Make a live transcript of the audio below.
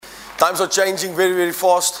Times are changing very, very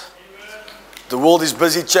fast. The world is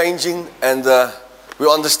busy changing, and we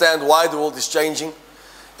understand why the world is changing.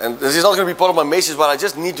 And this is not going to be part of my message, but I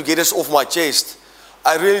just need to get this off my chest.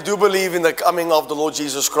 I really do believe in the coming of the Lord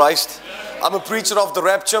Jesus Christ. I'm a preacher of the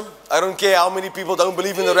rapture. I don't care how many people don't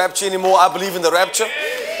believe in the rapture anymore. I believe in the rapture.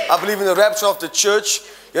 I believe in the rapture of the church.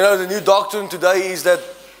 You know, the new doctrine today is that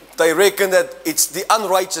they reckon that it's the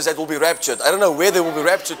unrighteous that will be raptured. I don't know where they will be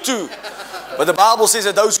raptured to. But the Bible says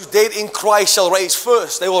that those who are dead in Christ shall rise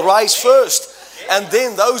first. They will rise first. And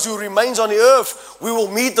then those who remain on the earth, we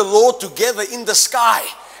will meet the Lord together in the sky.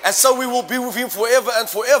 And so we will be with Him forever and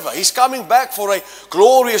forever. He's coming back for a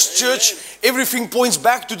glorious church. Everything points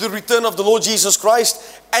back to the return of the Lord Jesus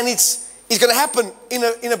Christ. And it's going to happen in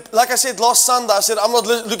a, like I said last Sunday, I said, I'm not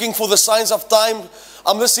looking for the signs of time.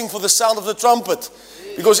 I'm listening for the sound of the trumpet.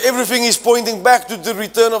 Because everything is pointing back to the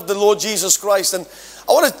return of the Lord Jesus Christ. And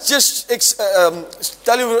I want to just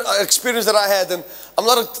tell you an experience that I had. And I'm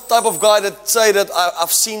not a type of guy that say that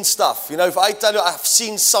I've seen stuff. You know, if I tell you I've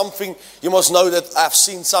seen something, you must know that I've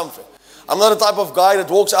seen something. I'm not a type of guy that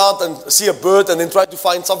walks out and see a bird and then try to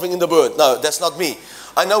find something in the bird. No, that's not me.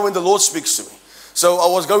 I know when the Lord speaks to me. So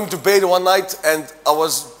I was going to bed one night, and I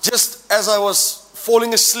was just as I was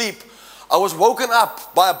falling asleep, I was woken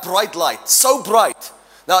up by a bright light. So bright.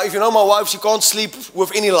 Now, if you know my wife, she can't sleep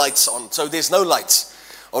with any lights on. So there's no lights.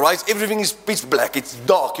 All right? Everything is pitch black. It's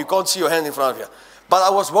dark. You can't see your hand in front of you. But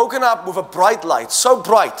I was woken up with a bright light. So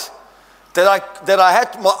bright that I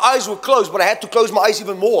had, my eyes were closed, but I had to close my eyes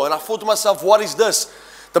even more. And I thought to myself, what is this?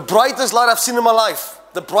 The brightest light I've seen in my life.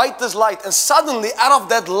 The brightest light. And suddenly, out of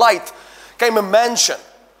that light came a mansion.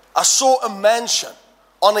 I saw a mansion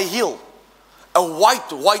on a hill. A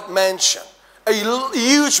white mansion. A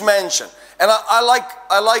huge mansion. And I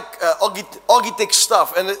like architect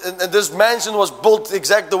stuff. And this mansion was built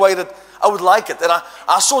exact the way that I would like it. And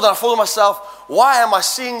I saw that. I thought to myself, why am I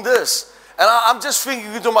seeing this? And I'm just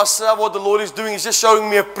thinking to myself, what the Lord is doing is just showing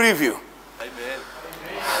me a preview. Amen.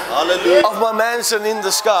 Hallelujah. Of my mansion in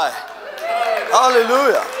the sky.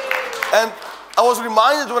 Hallelujah. And I was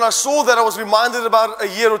reminded, when I saw that, I was reminded about a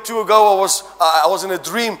year or two ago, I was in a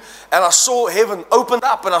dream, and I saw heaven opened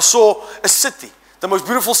up, and I saw a city. The most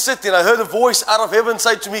beautiful city. And I heard a voice out of heaven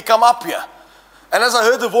say to me, come up here. And as I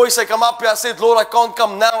heard the voice say, come up here, I said, Lord, I can't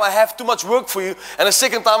come now. I have too much work for you. And the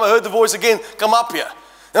second time I heard the voice again, come up here.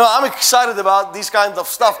 You know, I'm excited about this kind of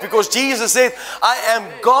stuff because Jesus said, I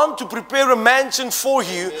am gone to prepare a mansion for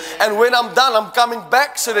you. And when I'm done, I'm coming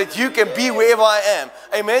back so that you can be wherever I am.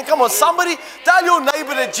 Amen. Come on, somebody tell your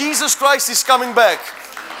neighbor that Jesus Christ is coming back.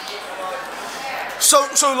 So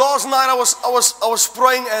last night I was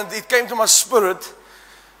praying, and it came to my spirit.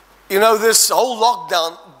 You know, this whole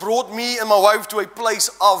lockdown brought me and my wife to a place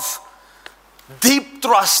of deep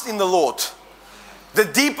trust in the Lord. The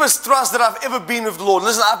deepest trust that I've ever been with the Lord.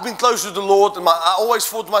 Listen, I've been close to the Lord, and I always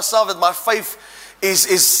thought to myself that my faith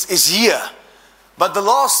is here. But the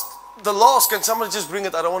last, can somebody just bring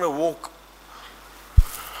it? I don't want to walk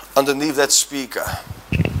underneath that speaker.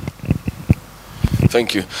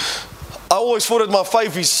 Thank you. I always thought that my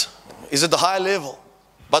faith is at the high level.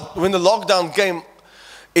 But when the lockdown came,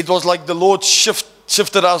 it was like the Lord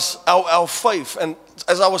shifted us, our faith. And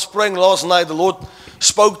as I was praying last night, the Lord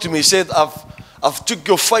spoke to me. He said, I've took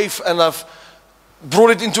your faith and I've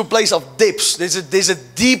brought it into a place of depths. There's a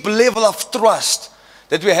deep level of trust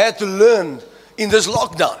that we had to learn in this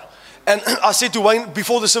lockdown. And I said to Wayne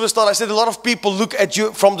before the service started, I said, a lot of people look at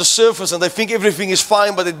you from the surface and they think everything is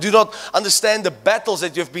fine, but they do not understand the battles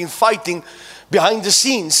that you've been fighting behind the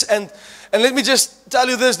scenes. And let me just tell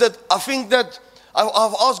you this, that I think that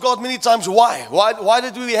I've asked God many times, why? Why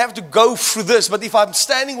did we have to go through this? But if I'm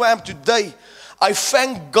standing where I am today, I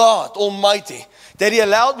thank God Almighty that He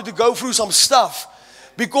allowed me to go through some stuff.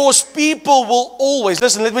 Because people will always,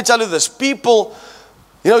 listen, let me tell you this, people,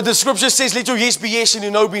 you know, the scripture says, let your yes be yes and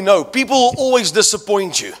your no be no. People will always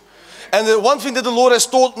disappoint you. And the one thing that the Lord has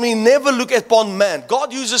taught me, never look upon man.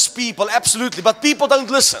 God uses people, absolutely, but people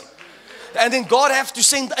don't listen. And then God has to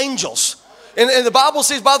send angels. And the Bible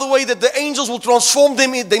says, by the way, that the angels will transform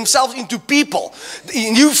themselves into people.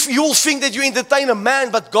 You'll think that you entertain a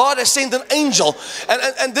man, but God has sent an angel.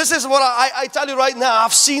 And this is what I tell you right now.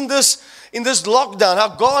 I've seen this in this lockdown, how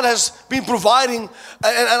God has been providing.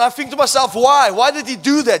 And I think to myself, why? Why did He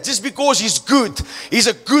do that? Just because He's good. He's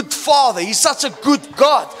a good Father. He's such a good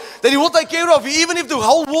God that He will take care of you. Even if the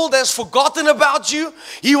whole world has forgotten about you,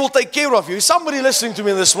 He will take care of you. Is somebody listening to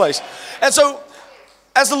me in this place? And so,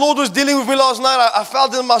 as the Lord was dealing with me last night, I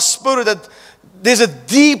felt in my spirit that there's a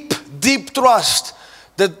deep, deep trust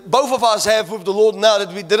that both of us have with the Lord now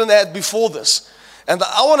that we didn't have before this. And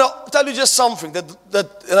I want to tell you just something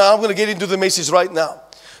that and I'm going to get into the message right now.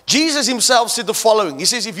 Jesus himself said the following. He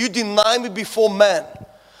says, if you deny me before man,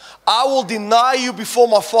 I will deny you before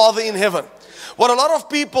my Father in heaven. What a lot of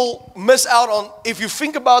people miss out on, if you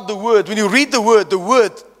think about the word, when you read the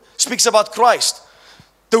word speaks about Christ.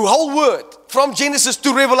 The whole word, from Genesis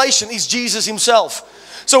to Revelation, is Jesus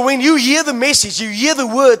himself. So when you hear the message, you hear the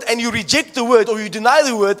word, and you reject the word, or you deny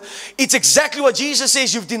the word, it's exactly what Jesus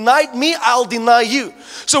says. You've denied me, I'll deny you.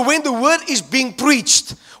 So when the word is being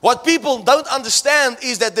preached, what people don't understand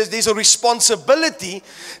is that there's a responsibility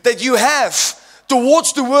that you have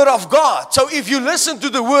towards the word of God. So if you listen to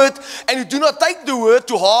the word and you do not take the word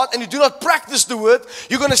to heart and you do not practice the word,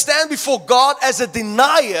 you're going to stand before God as a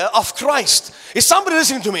denier of Christ. Is somebody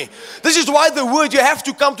listening to me? This is why the word, you have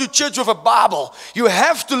to come to church with a Bible. You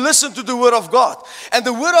have to listen to the word of God. And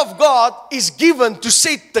the word of God is given to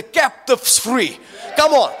set the captives free.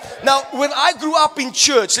 Come on. Now, when I grew up in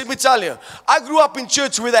church, let me tell you, I grew up in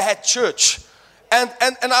church where they had church. And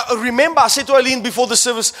I remember, I said to Eileen before the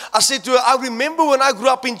service, I said to her, I remember when I grew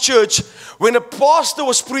up in church, when a pastor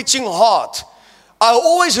was preaching hard, I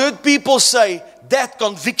always heard people say, that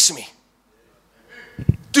convicts me.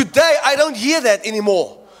 Today, I don't hear that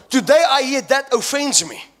anymore. Today, I hear that offends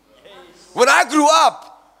me. When I grew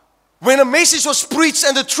up, when a message was preached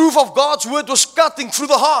and the truth of God's word was cutting through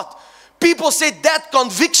the heart, people said, that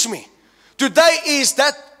convicts me. Today is,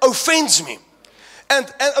 that offends me. And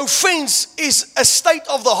offense is a state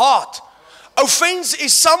of the heart. Offense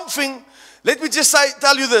is something, let me just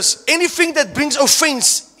tell you this. Anything that brings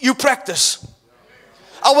offense, you practice.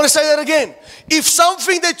 I want to say that again. If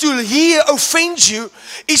something that you'll hear offends you,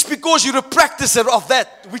 it's because you're a practicer of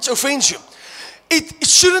that which offends you. It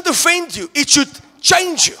shouldn't offend you. It should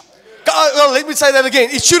change you. Well, let me say that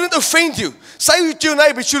again. It shouldn't offend you. Say it to your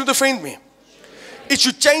neighbor, it shouldn't offend me. It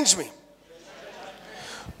should change me.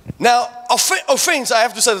 Now, offense, I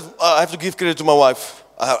have to say, I have to give credit to my wife.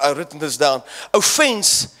 I've written this down.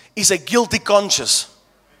 Offense is a guilty conscience.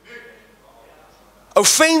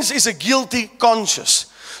 Offense is a guilty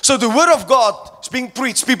conscience. So the word of God is being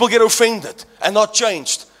preached. People get offended and not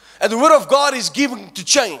changed. And the word of God is given to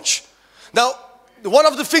change. Now, one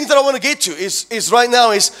of the things that I want to get to is right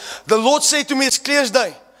now is the Lord said to me, it's clear as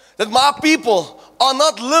day, that my people are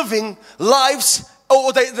not living lives,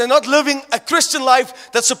 or they're not living a Christian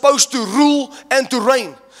life that's supposed to rule and to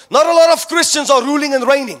reign. Not a lot of Christians are ruling and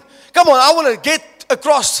reigning. Come on, I want to get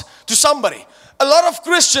across to somebody. A lot of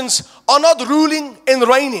Christians are not ruling and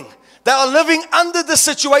reigning. They are living under the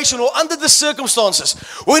situation or under the circumstances.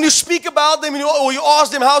 When you speak about them or you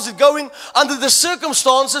ask them how's it going, under the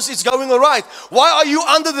circumstances it's going all right. Why are you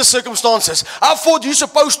under the circumstances? I thought you're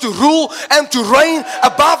supposed to rule and to reign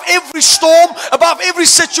above every storm, above every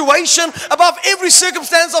situation, above every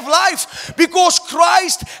circumstance of life. Because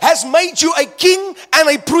Christ has made you a king and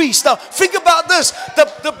a priest. Now think about this.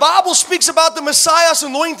 The Bible speaks about the Messiah's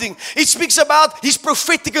anointing. It speaks about his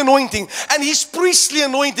prophetic anointing and his priestly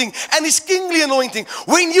anointing and his kingly anointing.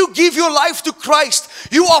 When you give your life to Christ,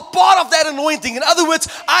 you are part of that anointing. In other words,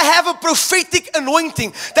 I have a prophetic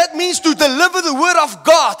anointing. That means to deliver the word of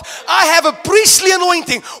God. I have a priestly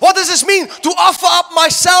anointing. What does this mean? To offer up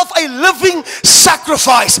myself a living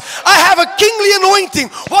sacrifice. I have a kingly anointing.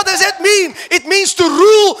 What does that mean? It means to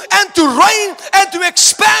rule and to reign and to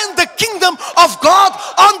expand the kingdom of God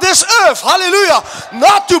on this earth. Hallelujah.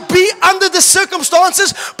 Not to be under the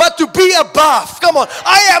circumstances, but to be above. Come on.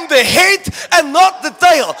 I am the head and not the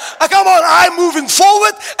tail. Come on. I'm moving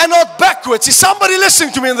forward and not backwards. Is somebody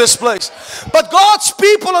listening to me in this place? But God's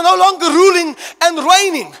people are no longer ruling and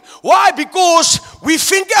reigning. Why? Because we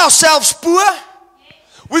think ourselves poor.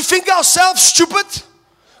 We think ourselves stupid.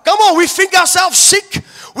 Come on. We think ourselves sick.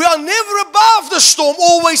 We are never above the storm,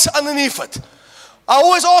 always underneath it. I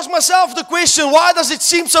always ask myself the question, why does it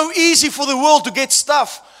seem so easy for the world to get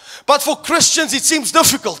stuff? But for Christians, it seems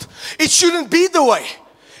difficult. It shouldn't be the way.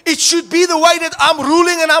 It should be the way that I'm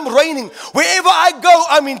ruling and I'm reigning. Wherever I go,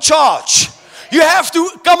 I'm in charge. You have to,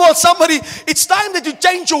 come on somebody, it's time that you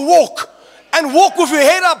change your walk. And walk with your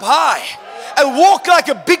head up high. And walk like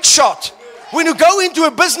a big shot. When you go into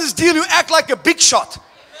a business deal, you act like a big shot.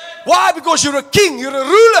 Why? Because you're a king, you're a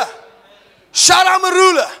ruler. Shout, I'm a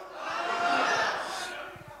ruler.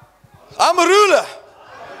 I'm a ruler.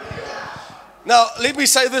 Now, let me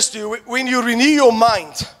say this to you. When you renew your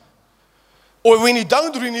mind, or when you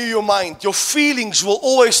don't renew your mind, your feelings will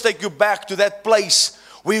always take you back to that place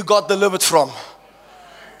where you got delivered from.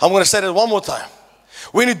 I'm going to say that one more time.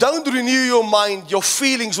 When you don't renew your mind, your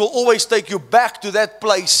feelings will always take you back to that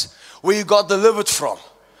place where you got delivered from.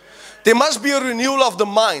 There must be a renewal of the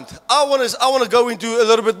mind. I want to go into a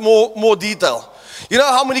little bit more detail. You know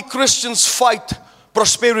how many Christians fight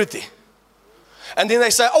prosperity? And then they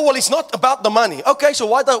say, oh, well, it's not about the money. Okay, so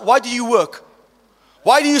why do you work?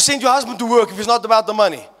 Why do you send your husband to work if it's not about the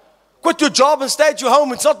money? Quit your job and stay at your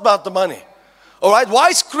home. It's not about the money. All right? Why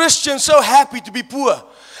is Christians so happy to be poor?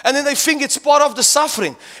 And then they think it's part of the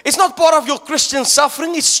suffering. It's not part of your Christian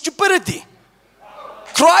suffering. It's stupidity.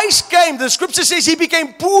 Christ came. The scripture says He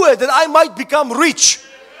became poor that I might become rich.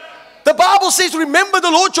 The Bible says, remember the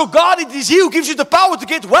Lord your God, it is He who gives you the power to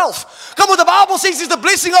get wealth. Come on, the Bible says it's the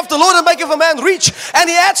blessing of the Lord that maketh a man rich, and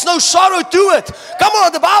He adds no sorrow to it. Come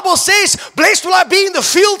on, the Bible says, blessed will I be in the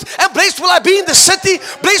field, and blessed will I be in the city,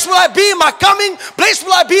 blessed will I be in my coming, blessed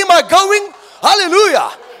will I be in my going.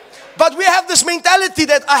 Hallelujah. But we have this mentality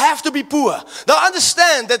that I have to be poor. Now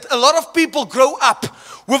understand that a lot of people grow up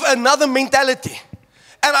with another mentality.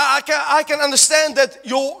 And I can understand that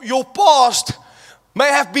your past may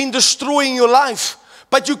have been destroying your life.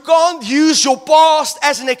 But you can't use your past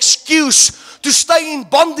as an excuse to stay in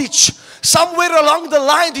bondage. Somewhere along the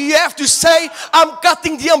line, you have to say, I'm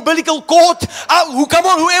cutting the umbilical cord. Come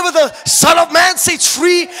on, whoever the Son of Man sets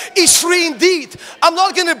free is free indeed. I'm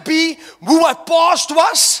not going to be who my past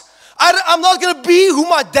was. I'm not going to be who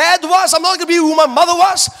my dad was. I'm not going to be who my mother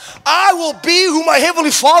was. I will be who my Heavenly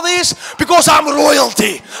Father is because I'm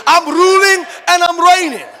royalty. I'm ruling and I'm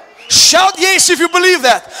reigning. Shout yes if you believe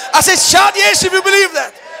that. I said shout yes if you believe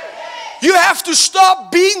that. You have to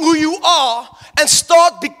stop being who you are and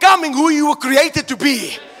start becoming who you were created to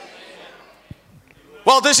be.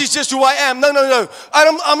 Well, this is just who I am. No.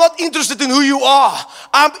 I'm not interested in who you are.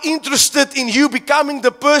 I'm interested in you becoming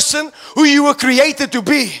the person who you were created to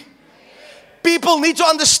be. People need to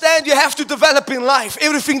understand you have to develop in life.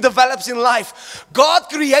 Everything develops in life. God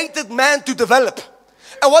created man to develop.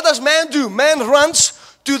 And what does man do? Man runs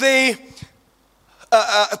to the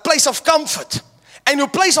place of comfort. And your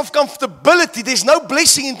place of comfortability, there's no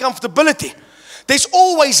blessing in comfortability. There's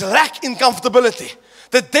always lack in comfortability.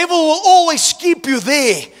 The devil will always keep you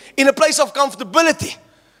there in a place of comfortability.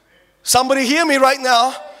 Somebody hear me right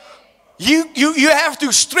now. You have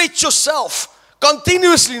to stretch yourself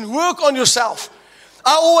continuously and work on yourself.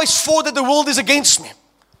 I always thought that the world is against me.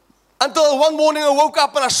 Until one morning I woke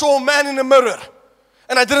up and I saw a man in the mirror.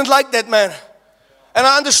 And I didn't like that man. And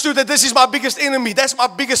I understood that this is my biggest enemy. That's my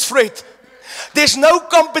biggest threat. There's no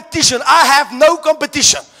competition. I have no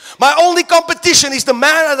competition. My only competition is the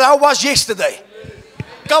man that I was yesterday.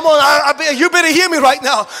 Come on, you better hear me right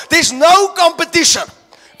now. There's no competition.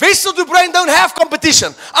 Vessel to brain don't have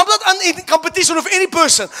competition. I'm not in competition with any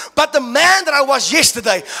person. But the man that I was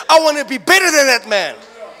yesterday, I want to be better than that man.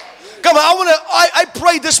 Come on, I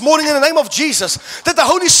pray this morning in the name of Jesus that the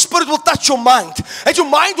Holy Spirit will touch your mind. That your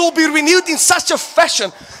mind will be renewed in such a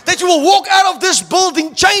fashion that you will walk out of this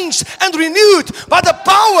building changed and renewed by the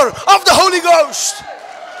power of the Holy Ghost.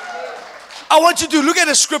 I want you to look at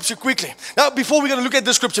the scripture quickly. Now, before we're going to look at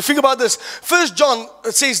the scripture, think about this. 1 John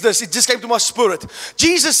says this. It just came to my spirit.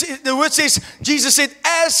 The word says, Jesus said,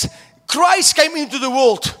 as Christ came into the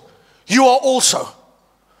world, you are also.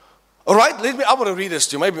 All right, I want to read this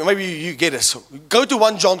to you. Maybe you get it. So go to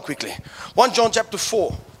 1 John quickly. 1 John chapter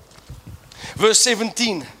 4, verse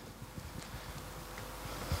 17.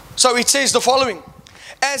 So it says the following.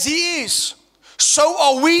 As He is, so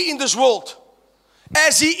are we in this world.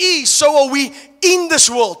 As He is, so are we in this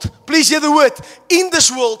world. Please hear the word, in this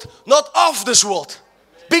world, not of this world.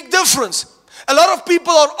 Big difference. A lot of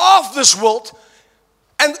people are of this world.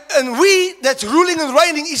 And we that's ruling and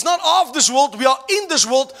reigning is not of this world. We are in this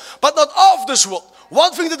world, but not of this world.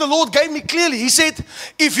 One thing that the Lord gave me clearly, He said,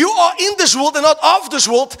 if you are in this world and not of this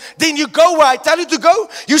world, then you go where I tell you to go.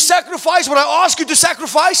 You sacrifice what I ask you to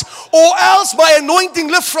sacrifice, or else my anointing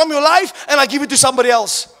lifts from your life and I give it to somebody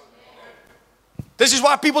else. This is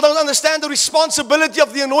why people don't understand the responsibility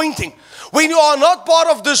of the anointing. When you are not part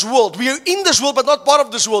of this world, we are in this world but not part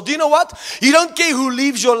of this world. Do you know what? You don't care who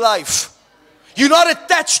leaves your life. You're not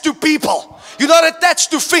attached to people. You're not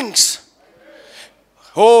attached to things.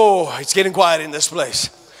 Oh, it's getting quiet in this place.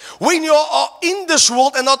 When you are in this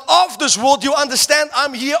world and not of this world, you understand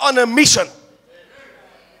I'm here on a mission.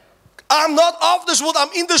 I'm not of this world,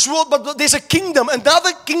 I'm in this world, but there's a kingdom,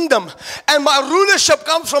 another kingdom. And my rulership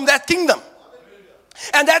comes from that kingdom.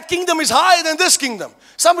 And that kingdom is higher than this kingdom.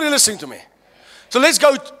 Somebody listening to me. So let's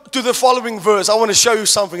go to the following verse. I want to show you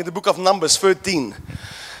something in the book of Numbers 13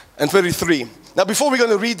 and 33. Now before we're going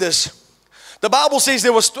to read this, the Bible says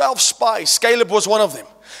there was 12 spies. Caleb was one of them.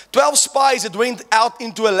 12 spies that went out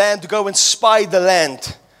into a land to go and spy the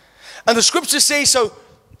land. And the scripture says, so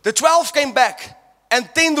the 12 came back and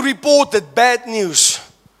 10 reported bad news.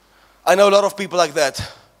 I know a lot of people like that.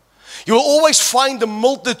 You will always find the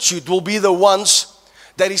multitude will be the ones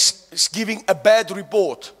that is giving a bad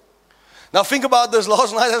report. Now think about this.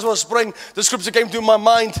 Last night as I was praying, the scripture came to my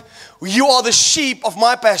mind. You are the sheep of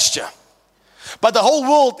my pasture. But the whole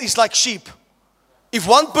world is like sheep. If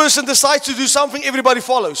one person decides to do something, everybody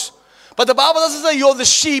follows. But the Bible doesn't say you're the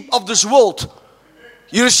sheep of this world.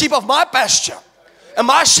 You're the sheep of my pasture. And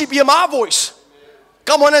my sheep hear my voice.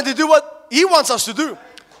 Come on, and they do what He wants us to do.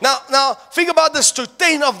 Now think about this. So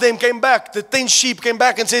 10 of them came back. The 10 sheep came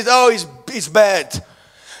back and said, oh, it's bad.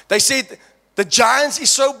 They said, the giants is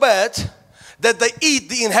so bad that they eat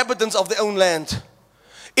the inhabitants of their own land.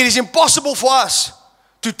 It is impossible for us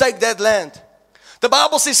to take that land. The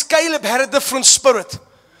Bible says Caleb had a different spirit.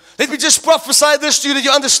 Let me just prophesy this to you, that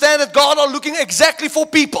you understand that God are looking exactly for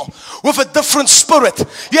people with a different spirit.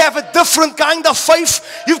 You have a different kind of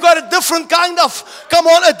faith. You've got a different kind of,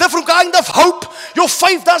 a different kind of hope. Your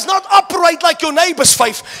faith does not operate like your neighbor's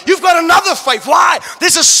faith. You've got another faith. Why?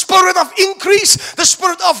 There's a spirit of increase, the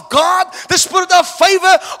spirit of God, the spirit of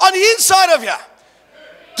favor on the inside of you.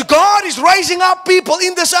 God is raising up people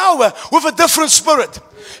in this hour with a different spirit.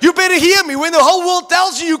 You better hear me. When the whole world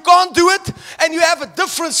tells you can't do it and you have a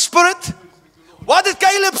different spirit, what did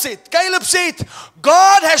Caleb say? Caleb said,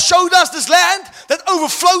 God has showed us this land that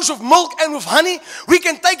overflows with milk and with honey. We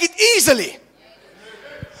can take it easily.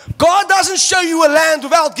 God doesn't show you a land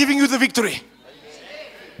without giving you the victory.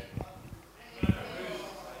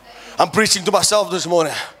 I'm preaching to myself this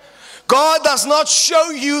morning. God does not show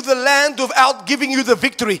you the land without giving you the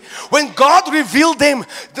victory. When God revealed them,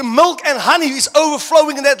 the milk and honey is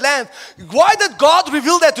overflowing in that land. Why did God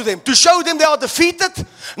reveal that to them? To show them they are defeated?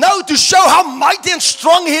 No, to show how mighty and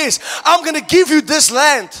strong He is. I'm going to give you this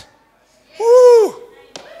land. Woo!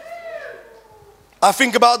 I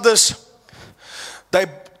think about this.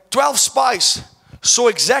 12 spies saw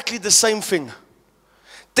exactly the same thing.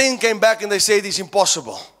 10 came back and they said it's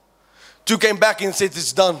impossible. 2 came back and said,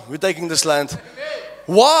 it's done. We're taking this land.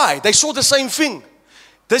 Why? They saw the same thing.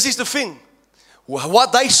 This is the thing.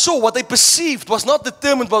 What they saw, what they perceived was not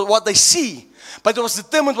determined by what they see, but it was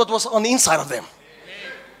determined what was on the inside of them.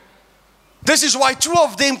 This is why 2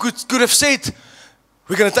 of them could have said,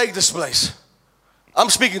 we're going to take this place.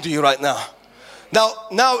 I'm speaking to you right now.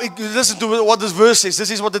 Now listen to what this verse says.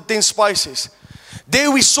 This is what the 10 spies says.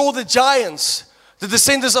 There we saw the giants. The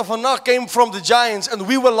descendants of Anak came from the giants, and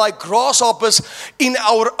we were like grasshoppers in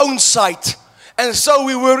our own sight. And so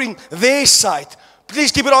we were in their sight.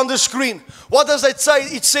 Please keep it on the screen. What does that say?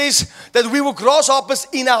 It says that we were grasshoppers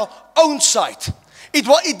in our own sight.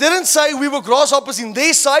 It didn't say we were grasshoppers in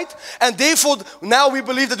their sight, and therefore now we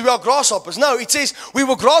believe that we are grasshoppers. No, it says we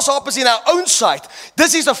were grasshoppers in our own sight.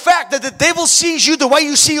 This is the fact that the devil sees you the way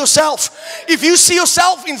you see yourself. If you see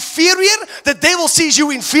yourself inferior, the devil sees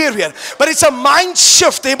you inferior. But it's a mind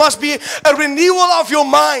shift. There must be a renewal of your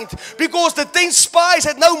mind, because the 10 spies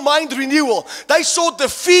had no mind renewal. They saw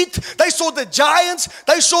defeat. They saw the giants.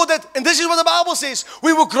 They saw that, and this is what the Bible says,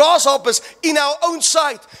 we were grasshoppers in our own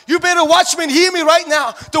sight. You better watch me and hear me right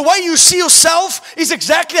now. The way you see yourself is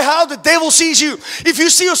exactly how the devil sees you. If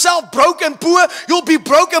you see yourself broke and poor, you'll be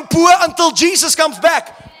broke and poor until Jesus comes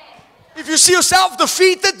back. If you see yourself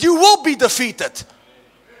defeated, you will be defeated.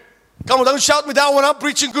 Come on, don't shout me down when I'm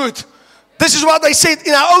preaching good. This is what they said.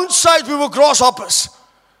 In our own sight, we were grasshoppers.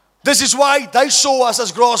 This is why they saw us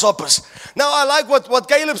as grasshoppers. Now, I like what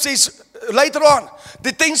Caleb says later on.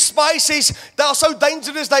 The 10 spies says they are so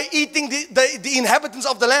dangerous, they're eating the inhabitants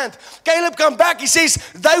of the land. Caleb come back, he says,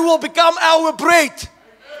 they will become our bread.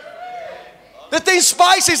 The 10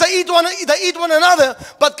 spies says they eat one another,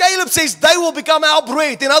 but Caleb says they will become our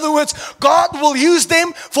bread. In other words, God will use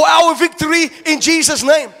them for our victory in Jesus'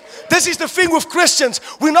 name. This is the thing with Christians.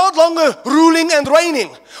 We're no longer ruling and reigning.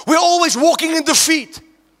 We're always walking in defeat.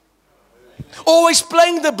 Always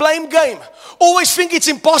playing the blame game. Always think it's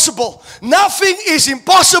impossible. Nothing is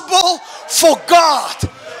impossible for God.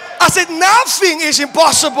 I said nothing is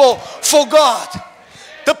impossible for God.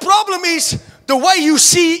 The problem is the way you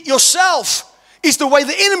see yourself is the way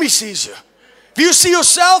the enemy sees you. If you see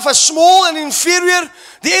yourself as small and inferior,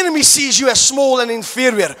 the enemy sees you as small and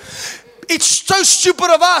inferior. It's so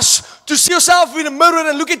stupid of us to see yourself in a mirror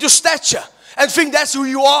and look at your stature and think that's who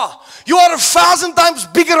you are. You are 1,000 times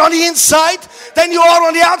bigger on the inside than you are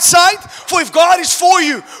on the outside. For if God is for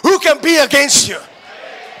you, who can be against you?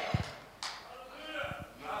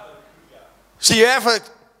 So you have an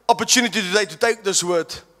opportunity today to take this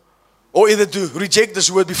word, or either to reject this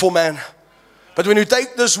word before man. But when you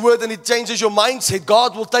take this word and it changes your mindset,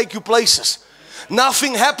 God will take you places.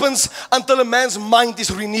 Nothing happens until a man's mind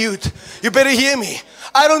is renewed. You better hear me.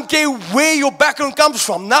 I don't care where your background comes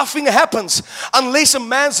from. Nothing happens unless a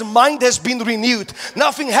man's mind has been renewed.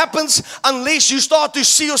 Nothing happens unless you start to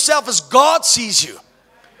see yourself as God sees you.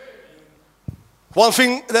 One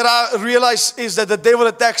thing that I realize is that the devil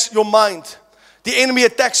attacks your mind. The enemy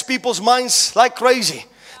attacks people's minds like crazy.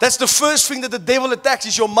 That's the first thing that the devil attacks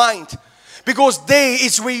is your mind. Because there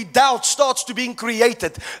is where doubt starts to being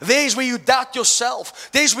created. There is where you doubt yourself.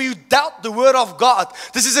 There is where you doubt the word of God.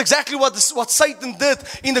 This is exactly what Satan did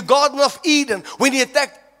in the Garden of Eden when he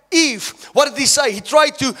attacked Eve. What did he say? He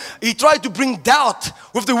tried to bring doubt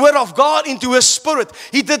with the word of God into her spirit.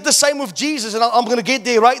 He did the same with Jesus, and I'm going to get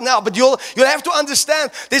there right now. But you'll have to understand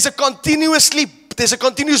there's a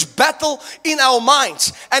continuous battle in our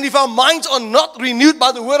minds. And if our minds are not renewed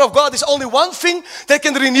by the word of God, there's only one thing that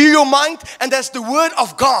can renew your mind, and that's the word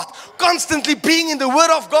of God. Constantly being in the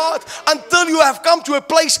word of God until you have come to a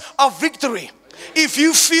place of victory. If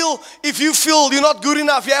you feel you're not good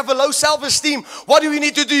enough, you have a low self-esteem, what do you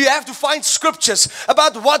need to do? You have to find scriptures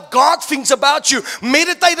about what God thinks about you.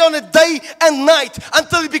 Meditate on it day and night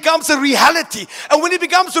until it becomes a reality. And when it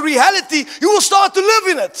becomes a reality, you will start to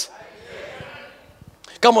live in it.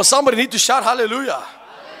 Come on, somebody need to shout hallelujah.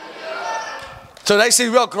 So they say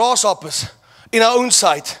we are grasshoppers in our own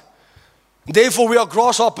sight. Therefore we are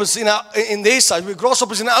grasshoppers in their sight. We're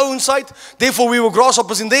grasshoppers in our own sight. Therefore we were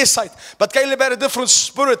grasshoppers in their sight. But Caleb had a different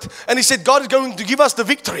spirit. And he said God is going to give us the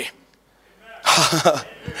victory.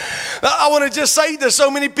 I want to just say this. So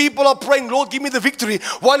many people are praying, Lord, give me the victory,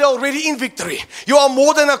 while you're already in victory. You are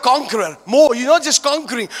more than a conqueror. You're not just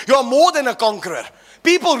conquering. You are more than a conqueror.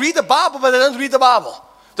 People read the Bible, but they don't read the Bible.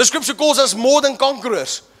 The scripture calls us more than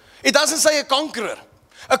conquerors. It doesn't say a conqueror.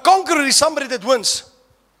 A conqueror is somebody that wins.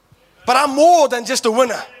 But I'm more than just a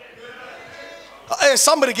winner. Is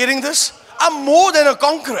somebody getting this? I'm more than a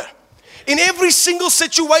conqueror. In every single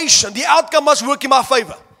situation, the outcome must work in my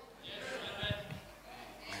favor.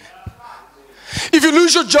 If you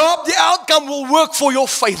lose your job, the outcome will work for your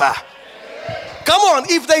favor. Come on,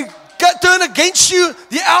 if they turn against you,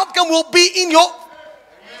 the outcome will be in your...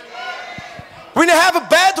 When you have a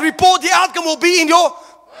bad report, the outcome will be in your...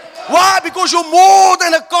 Why? Because you're more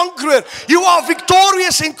than a conqueror. You are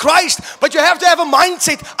victorious in Christ. But you have to have a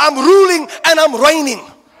mindset. I'm ruling and I'm reigning.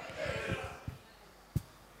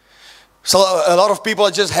 So a lot of people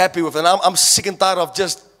are just happy with it. And I'm sick and tired of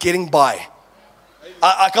just getting by.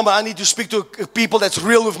 I need to speak to people that's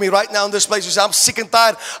real with me right now in this place. I'm sick and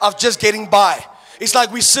tired of just getting by. It's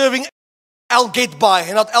like we're serving El Get By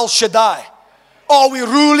and not El Shaddai. Are we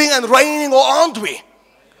ruling and reigning, or aren't we?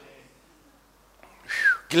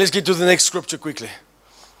 Okay, let's get to the next scripture quickly.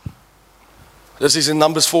 This is in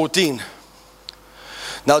Numbers 14.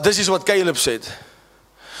 Now this is what Caleb said.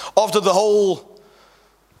 After the whole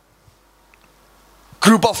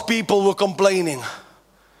group of people were complaining,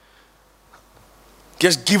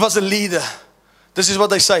 just give us a leader. This is what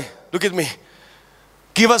they say. Look at me.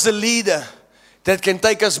 Give us a leader that can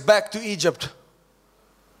take us back to Egypt.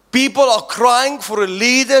 People are crying for a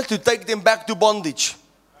leader to take them back to bondage.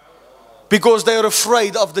 Because they are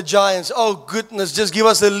afraid of the giants. Oh goodness, just give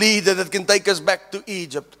us a leader that can take us back to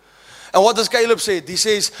Egypt. And what does Caleb say? He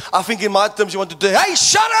says, I think in my terms you want to say, hey,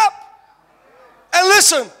 shut up and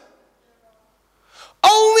listen.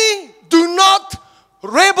 Only do not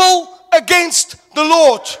rebel against the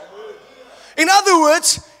Lord. In other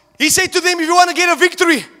words, he said to them, if you want to get a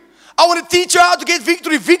victory, I want to teach you how to get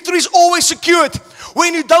victory. Victory is always secured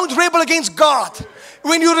when you don't rebel against God.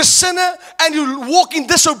 When you're a sinner and you walk in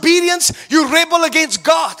disobedience, you rebel against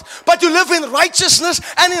God. But you live in righteousness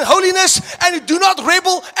and in holiness, and you do not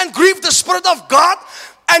rebel and grieve the Spirit of God,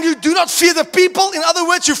 and you do not fear the people. In other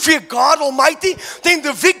words, you fear God Almighty, then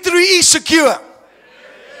the victory is secure.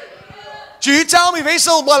 So you tell me,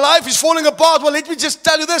 Wessel, my life is falling apart. Well, let me just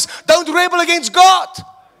tell you this. Don't rebel against God.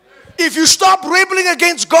 If you stop rebelling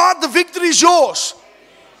against God, the victory is yours.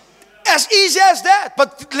 As easy as that.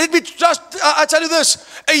 But let me just, I tell you this.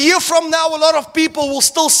 A year from now, a lot of people will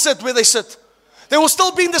still sit where they sit. They will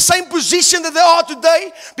still be in the same position that they are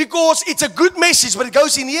today, because it's a good message, but it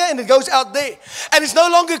goes in here and it goes out there. And it's no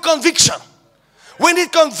longer conviction. When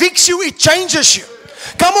it convicts you, it changes you.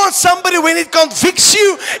 Come on, somebody, when it convicts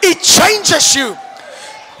you, it changes you.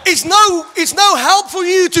 It's no help for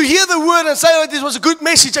you to hear the word and say, oh, this was a good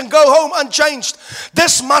message, and go home unchanged.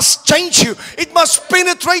 This must change you. It must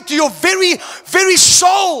penetrate to your very, very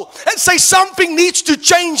soul and say, something needs to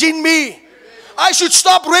change in me. I should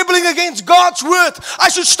stop rebelling against God's word. I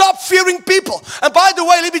should stop fearing people. And by the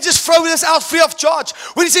way, let me just throw this out free of charge.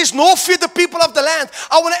 When he says, "Nor fear the people of the land,"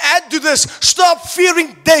 I want to add to this, stop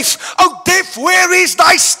fearing death. Oh, death, where is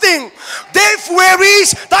thy sting? Death, where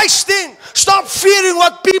is thy sting? Stop fearing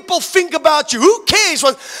what people think about you. Who cares?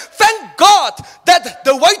 Thank God that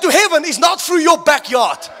the way to heaven is not through your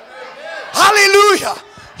backyard. Hallelujah.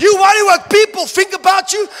 You worry what people think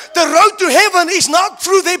about you. The road to heaven is not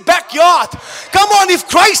through their backyard. Come on, if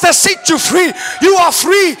Christ has set you free, you are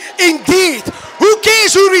free indeed. Who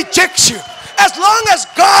cares who rejects you? As long as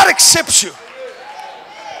God accepts you.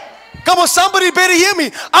 Come on, somebody better hear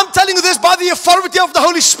me. I'm telling you this by the authority of the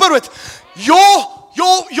Holy Spirit. Your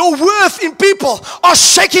worth in people are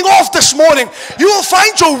shaking off this morning. You will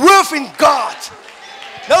find your worth in God.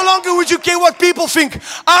 No longer would you care what people think.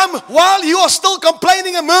 While you are still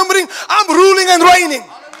complaining and murmuring, I'm ruling and reigning.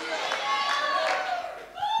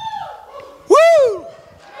 Woo!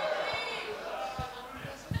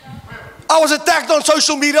 I was attacked on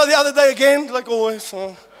social media the other day again, like always.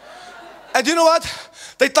 And you know what?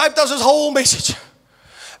 They typed us this whole message.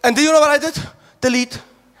 And do you know what I did? Delete.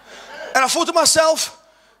 And I thought to myself,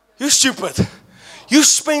 you're stupid. You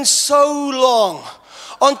spend so long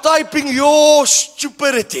on typing your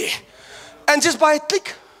stupidity. And just by a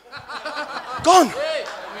click, gone.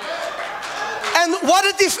 And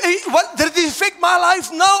what did it affect my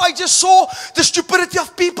life? No, I just saw the stupidity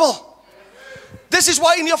of people. This is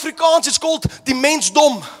why in the Afrikaans it's called die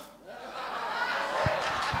mensdom.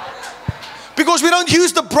 Because we don't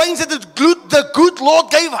use the brains that the good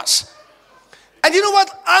Lord gave us. And you know what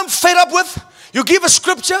I'm fed up with? You give a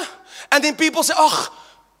scripture and then people say, "Ag,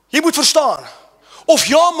 jy moet verstaan." Of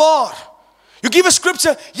 "Ja, maar." You give a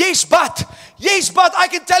scripture, "Yes, but." Yes, but I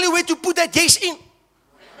can tell you where to put that yes in.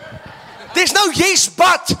 There's no yes,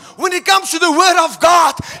 but. When it comes to the word of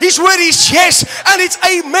God, His word is yes and it's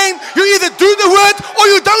amen. You either do the word or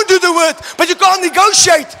you don't do the word. But you can't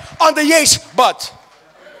negotiate on the yes, but.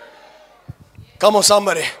 Come on,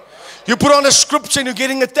 somebody. You put on a scripture and you're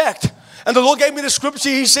getting attacked. And the Lord gave me the scripture.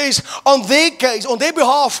 He says, on their case, on their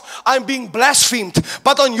behalf, I'm being blasphemed.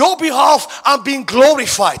 But on your behalf, I'm being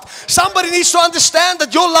glorified. Somebody needs to understand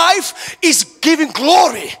that your life is giving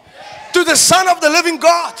glory to the Son of the living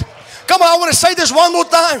God. Come on, I want to say this one more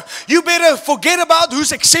time. You better forget about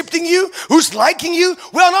who's accepting you, who's liking you.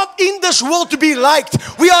 We are not in this world to be liked.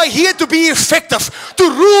 We are here to be effective, to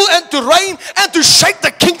rule and to reign and to shake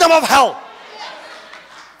the kingdom of hell.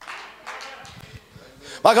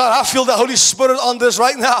 My God, I feel the Holy Spirit on this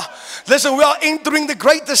right now. Listen, we are entering the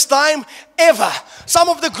greatest time ever. Some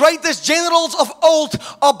of the greatest generals of old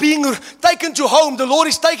are being taken to home. The Lord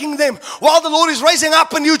is taking them, while the Lord is raising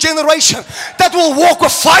up a new generation that will walk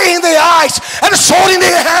with fire in their eyes and a sword in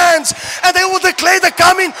their hands. And they will declare the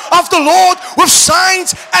coming of the Lord with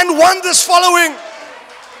signs and wonders following.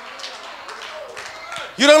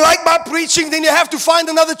 You don't like my preaching, then you have to find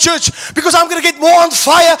another church, because I'm going to get more on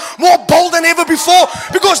fire, more bold than ever before,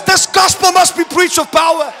 because this gospel must be preached with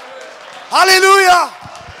power. Hallelujah.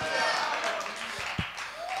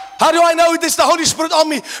 How do I know this is the Holy Spirit on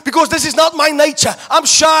me? Because this is not my nature. I'm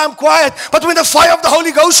shy, I'm quiet. But when the fire of the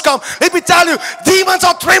Holy Ghost comes, let me tell you, demons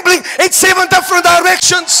are trembling in 7 different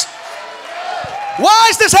directions. Why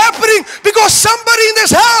is this happening? Because somebody in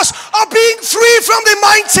this house are being free from their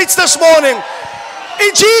mindsets this morning.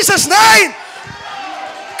 In Jesus' name.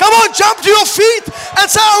 Come on, jump to your feet and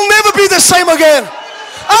say, I'll never be the same again.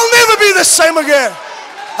 I'll never be the same again.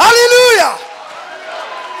 Hallelujah.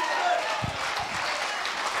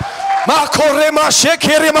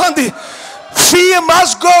 Fear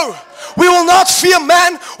must go. We will not fear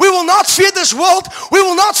man. We will not fear this world. We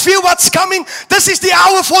will not fear what's coming. This is the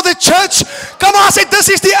hour for the church. Come on, I said, this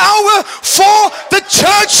is the hour for the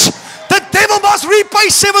church. The devil must repay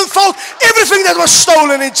sevenfold everything that was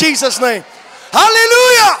stolen in Jesus' name.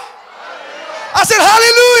 Hallelujah. I said,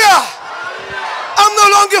 hallelujah. I'm no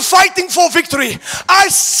longer fighting for victory. I'm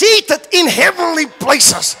seated in heavenly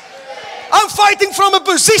places. I'm fighting from a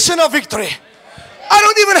position of victory. I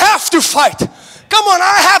don't even have to fight. Come on,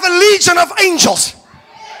 I have a legion of angels.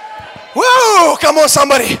 Whoa, come on,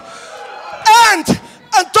 somebody. And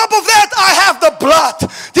on top of that, I have the blood,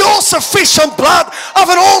 the all-sufficient blood of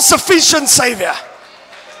an all-sufficient Savior.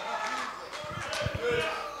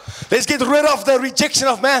 Let's get rid of the rejection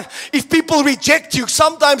of man. If people reject you,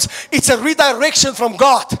 sometimes it's a redirection from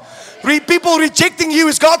God. People rejecting you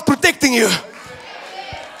is God protecting you.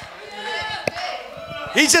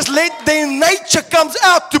 He just let their nature comes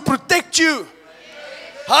out to protect you.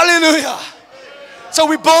 Hallelujah. So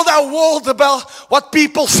we build our world about what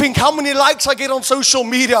people think, how many likes I get on social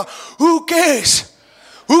media. Who cares?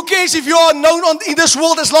 Who cares if you are known in this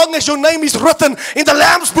world as long as your name is written in the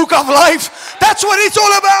Lamb's Book of Life? That's what it's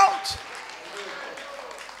all about.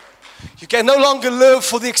 You can no longer live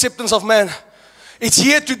for the acceptance of man. It's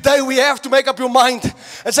here today. We have to make up your mind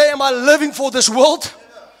and say, am I living for this world?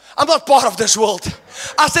 I'm not part of this world.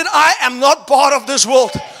 I said, I am not part of this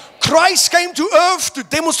world. Christ came to earth to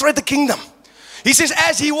demonstrate the kingdom. He says,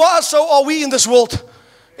 as he was, so are we in this world.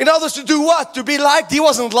 In others, to do what? To be liked. He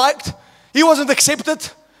wasn't liked. He wasn't accepted.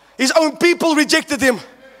 His own people rejected him.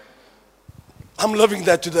 I'm living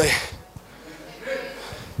that today.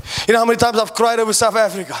 You know how many times I've cried over South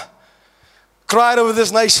Africa? Cried over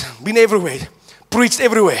this nation. Been everywhere. Preached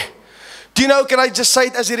everywhere. Do you know, can I just say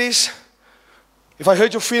it as it is? If I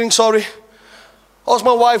hurt your feelings, sorry. Ask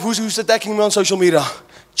my wife who's attacking me on social media.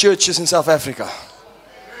 Churches in South Africa.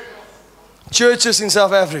 Churches in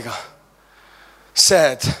South Africa.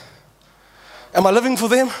 Sad. Am I living for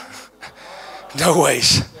them? No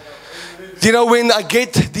ways. Do you know, when I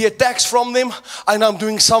get the attacks from them, I know I'm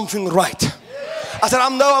doing something right. I said,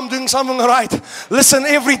 I'm doing something right. Listen,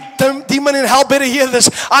 every demon in hell better hear this.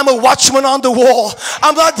 I'm a watchman on the wall.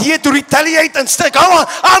 I'm not here to retaliate and stick.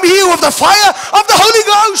 I'm here with the fire of the Holy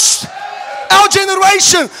Ghost. Our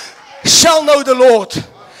generation shall know the Lord.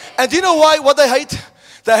 And do you know why? What they hate?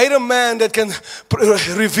 They hate a man that can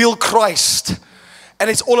reveal Christ. And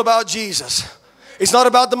it's all about Jesus. It's not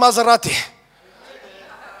about the Maserati.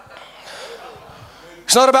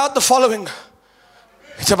 It's not about the following.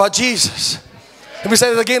 It's about Jesus. Let me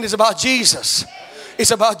say that again. It's about Jesus.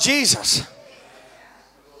 It's about Jesus.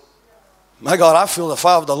 My God, I feel the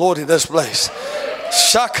fire of the Lord in this place.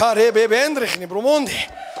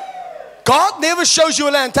 God never shows you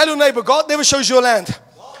a land. Tell your neighbor, God never shows you a land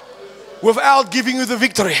without giving you the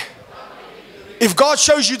victory. If God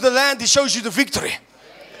shows you the land, He shows you the victory.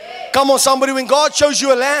 Come on, somebody, when God shows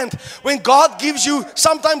you a land, when God gives you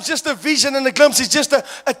sometimes just a vision and a glimpse, it's just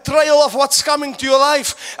a trail of what's coming to your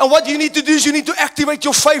life. And what you need to do is you need to activate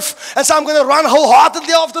your faith and say, I'm going to run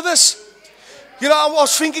wholeheartedly after this. You know, I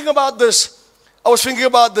was thinking about this.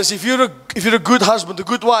 If you're a good husband, a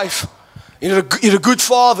good wife, you're a good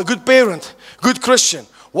father, good parent, good Christian,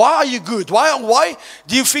 why are you good? Why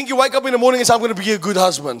do you think you wake up in the morning and say, I'm going to be a good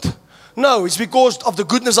husband? No, it's because of the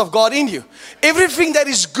goodness of God in you. Everything that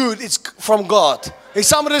is good is from God. Is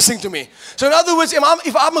somebody listening to me? So in other words, if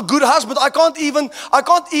I'm a good husband, I can't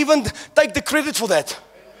even take the credit for that.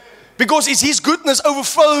 Because it's His goodness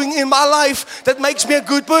overflowing in my life that makes me a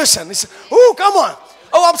good person. Oh, come on.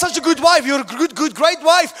 Oh, I'm such a good wife. You're a good, great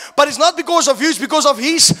wife. But it's not because of you, it's because of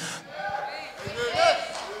His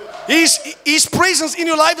presence in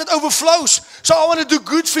your life that overflows. So I want to do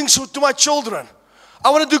good things to my children. I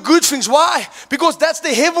want to do good things. Why? Because that's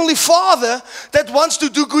the Heavenly Father that wants to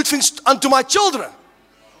do good things unto my children.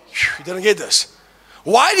 You didn't get this.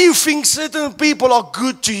 Why do you think certain people are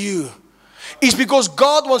good to you? It's because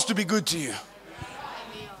God wants to be good to you.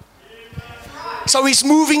 So He's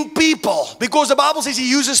moving people. Because the Bible says He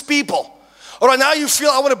uses people. All right, now you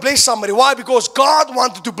feel I want to bless somebody. Why? Because God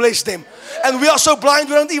wanted to bless them. And we are so blind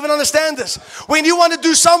we don't even understand this. When you want to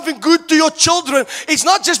do something good to your children, it's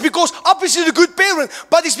not just because obviously you're a good parent,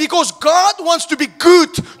 but it's because God wants to be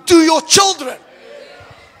good to your children.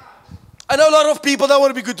 I know a lot of people that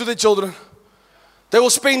want to be good to their children. They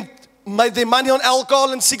will spend their money on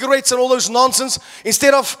alcohol and cigarettes and all those nonsense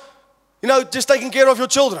instead of, just taking care of your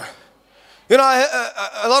children.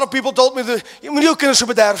 A lot of people told me that you moet jou kinders so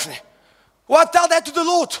bederf nie. Well, tell that to the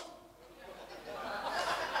Lord.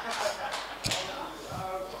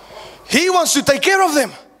 He wants to take care of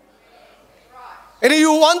them. And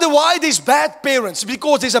you wonder why there's bad parents.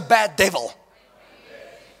 Because there's a bad devil.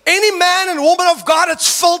 Any man and woman of God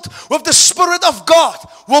that's filled with the Spirit of God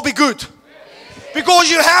will be good. Because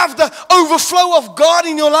you have the overflow of God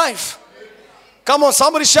in your life. Come on,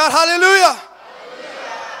 somebody shout hallelujah.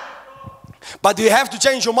 But you have to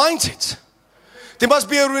change your mindset. There must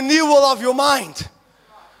be a renewal of your mind.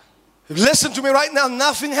 Listen to me right now,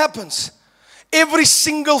 nothing happens. Every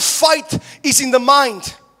single fight is in the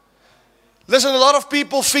mind. Listen, a lot of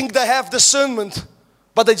people think they have discernment,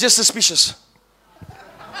 but they're just suspicious.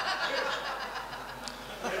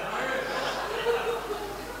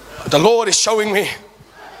 The Lord is showing me.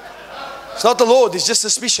 It's not the Lord, it's just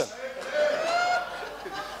suspicion.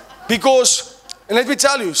 Because, and let me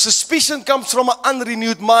tell you, suspicion comes from an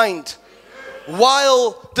unrenewed mind.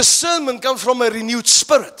 While discernment comes from a renewed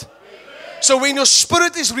spirit. So when your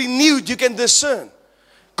spirit is renewed, you can discern.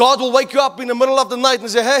 God will wake you up in the middle of the night and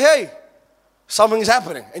say, hey, something is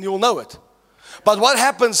happening, and you will know it. But what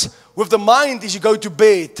happens with the mind is you go to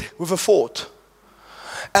bed with a thought.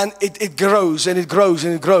 And it grows and it grows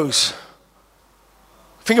and it grows.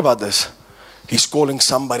 Think about this. He's calling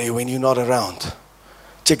somebody when you're not around.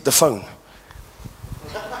 Check the phone.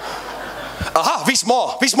 Aha, wie's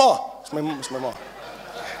ma? Wie's ma? It's my ma.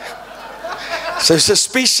 So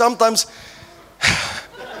suspicious sometimes.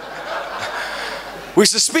 We're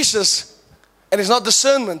suspicious, and it's not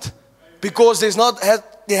discernment because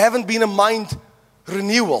there haven't been a mind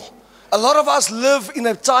renewal. A lot of us live in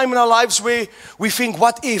a time in our lives where we think,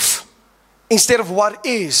 what if, instead of what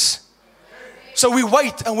is. So we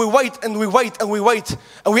wait and we wait and we wait and we wait.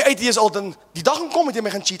 And we're 80 years old and die dag gaan kom met jy my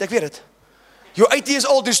gaan cheat, ek weet het. You're 80 years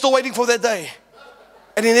old, you're still waiting for that day.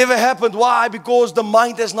 And it never happened. Why? Because the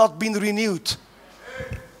mind has not been renewed.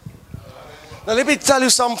 Now let me tell you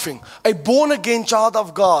something. A born again child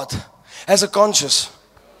of God has a conscience.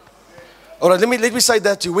 Alright, let me say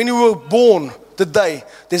that to you. When you were born today,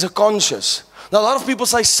 there's a conscience. Now a lot of people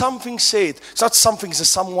say something said. It's not something, it's a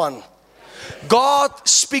someone. God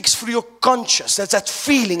speaks through your conscience. That's that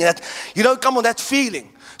feeling, that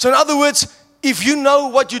feeling. So in other words, if you know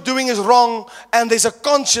what you're doing is wrong and there's a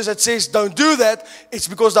conscience that says don't do that, it's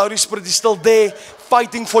because the Holy Spirit is still there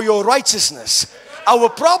fighting for your righteousness. Our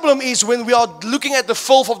problem is when we are looking at the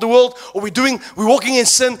filth of the world or we're walking in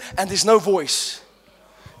sin and there's no voice.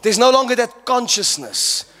 There's no longer that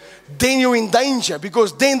consciousness. Then you're in danger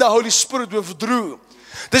because then the Holy Spirit withdrew.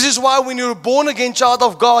 This is why when you're a born again child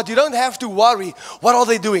of God, you don't have to worry, what are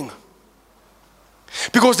they doing?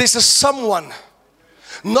 Because there's someone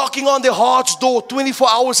knocking on their heart's door 24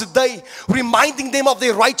 hours a day, reminding them of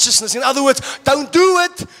their righteousness. In other words, don't do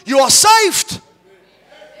it, you are saved.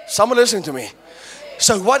 Someone listening to me.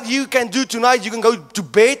 So what you can do tonight, you can go to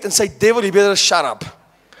bed and say, devil, you better shut up.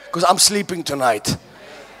 Because I'm sleeping tonight.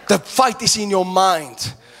 The fight is in your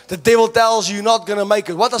mind. The devil tells you you're not going to make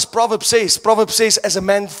it. What does Proverbs say? Proverbs says, as a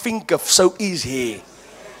man thinketh, so is he.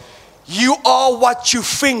 You are what you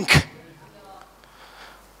think.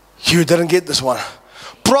 You didn't get this one.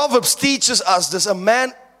 Proverbs teaches us this. A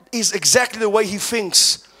man is exactly the way he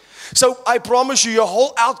thinks. So I promise you, your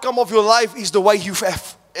whole outcome of your life is the way you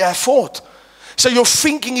have thought. So your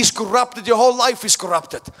thinking is corrupted. Your whole life is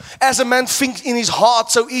corrupted. As a man thinks in his heart,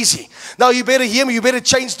 so easy. Now you better hear me. You better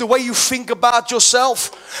change the way you think about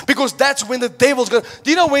yourself. Because that's when the devil's going to... Do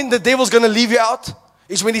you know when the devil's going to leave you out?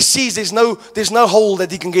 Is when he sees there's no hole that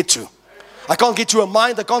he can get to. I can't get to a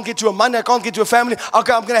mind. I can't get to a money. I can't get to a family.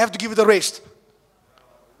 Okay, I'm going to have to give it a rest.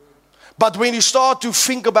 But when you start to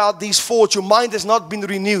think about these thoughts, your mind has not been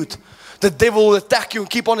renewed. The devil will attack you and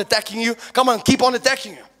keep on attacking you. Come on, keep on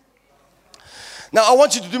attacking you. Now, I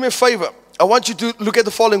want you to do me a favor. I want you to look at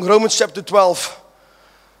the following. Romans chapter 12.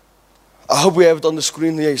 I hope we have it on the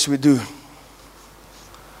screen. Yes, we do.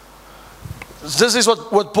 This is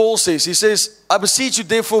what Paul says. He says, I beseech you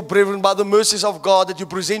therefore, brethren, by the mercies of God, that you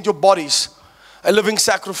present your bodies a living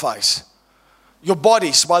sacrifice. Your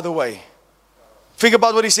bodies, by the way. Think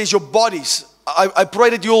about what he says, your bodies. I pray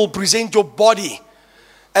that you'll present your body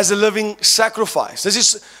as a living sacrifice. This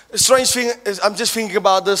is a strange thing. I'm just thinking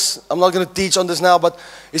about this. I'm not going to teach on this now, but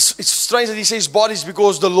it's strange that he says bodies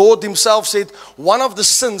because the Lord himself said one of the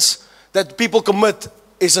sins that people commit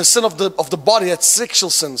is a sin of the body, that's sexual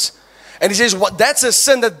sins. And he says that's a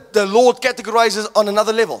sin that the Lord categorizes on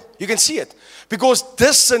another level. You can see it. Because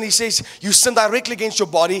this sin, he says, you sin directly against your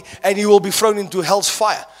body and you will be thrown into hell's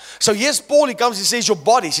fire. So yes, Paul, he comes, he says your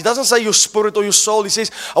bodies. He doesn't say your spirit or your soul. He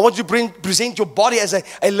says, I want you to present your body as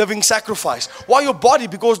a living sacrifice. Why your body?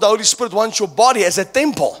 Because the Holy Spirit wants your body as a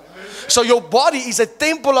temple. So your body is a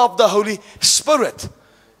temple of the Holy Spirit.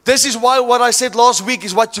 This is why what I said last week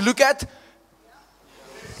is what you look at,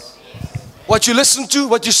 what you listen to,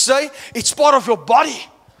 what you say, it's part of your body.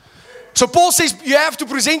 So Paul says you have to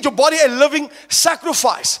present your body a living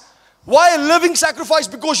sacrifice. Why a living sacrifice?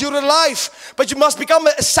 Because you're alive. But you must become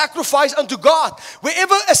a sacrifice unto God.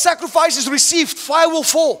 Wherever a sacrifice is received, fire will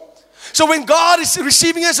fall. So when God is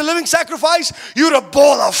receiving you as a living sacrifice, you're a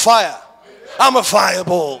ball of fire. I'm a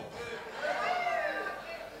fireball.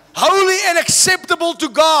 Holy and acceptable to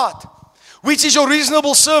God, which is your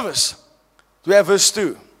reasonable service. Do we have verse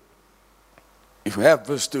 2? If we have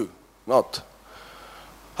verse 2, not.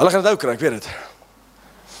 Hulle gaan dit ook kry, ek weet dit.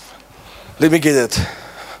 Let me get it.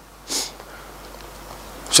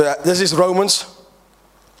 So this is Romans.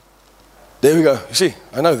 There we go. You see,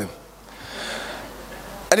 I know them.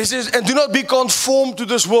 And he says, and do not be conformed to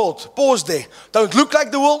this world. Pause there. Don't look like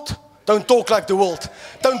the world. Don't talk like the world.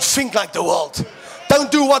 Don't think like the world. Don't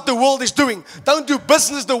do what the world is doing. Don't do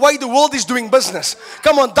business the way the world is doing business.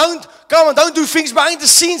 Come on, don't do things behind the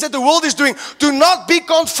scenes that the world is doing. Do not be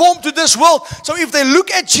conformed to this world. So if they look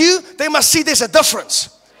at you, they must see there's a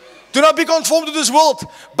difference. Do not be conformed to this world,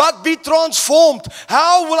 but be transformed.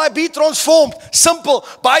 How will I be transformed? Simple,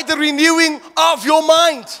 by the renewing of your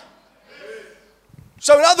mind.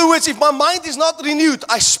 So in other words, if my mind is not renewed,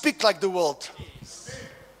 I speak like the world.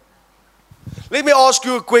 Let me ask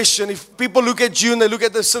you a question. If people look at you and they look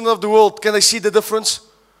at the sin of the world, can they see the difference?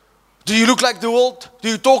 Do you look like the world? Do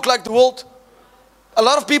you talk like the world? A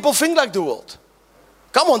lot of people think like the world.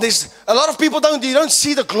 Come on, there's a lot of people you don't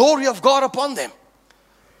see the glory of God upon them.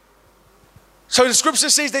 So the scripture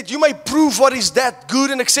says that you may prove what is that good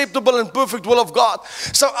and acceptable and perfect will of God.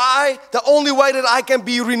 So the only way that I can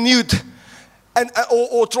be renewed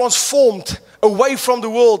or transformed away from the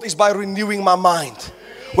world is by renewing my mind.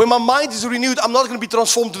 When my mind is renewed, I'm not going to be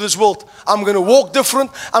transformed to this world. I'm going to walk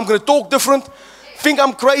different. I'm going to talk different. Think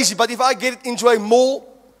I'm crazy, but if I get into a mall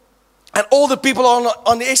and all the people are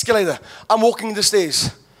on the escalator, I'm walking the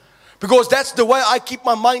stairs. Because that's the way I keep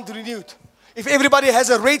my mind renewed. If everybody has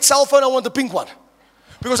a red cell phone, I want the pink one.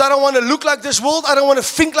 Because I don't want to look like this world. I don't want to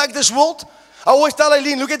think like this world. I always tell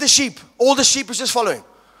Eileen, look at the sheep. All the sheep is just following.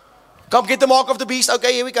 Come get the mark of the beast.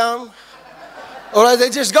 Okay, here we come. All right, they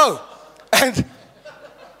just go. And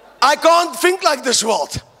I can't think like this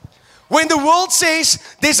world. When the world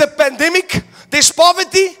says there's a pandemic, there's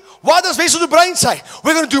poverty, what does Wessel de Bruin say?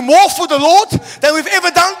 We're going to do more for the Lord than we've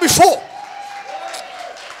ever done before.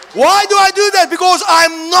 Why do I do that? Because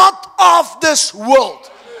I'm not of this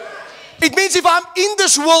world. It means if I'm in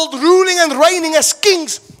this world ruling and reigning as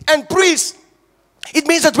kings and priests, it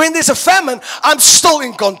means that when there's a famine, I'm still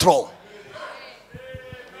in control.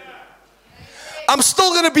 I'm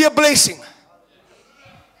still going to be a blessing.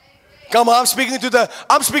 Come on, I'm speaking to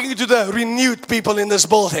the renewed people in this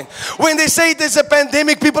building. When they say there's a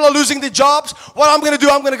pandemic, people are losing their jobs. What I'm going to do,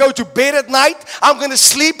 I'm going to go to bed at night. I'm going to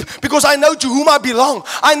sleep because I know to whom I belong.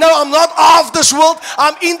 I know I'm not of this world.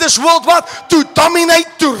 I'm in this world, what? To dominate,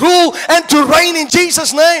 to rule, and to reign in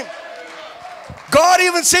Jesus' name. God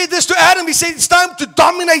even said this to Adam. He said it's time to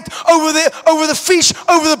dominate over the fish,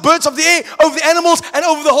 over the birds of the air, over the animals, and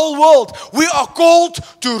over the whole world. We are called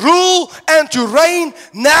to rule and to reign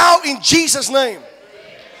now in Jesus' name.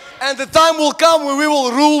 And the time will come when we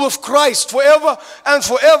will rule with Christ forever and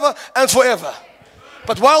forever and forever.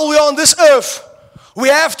 But while we are on this earth, we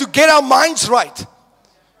have to get our minds right.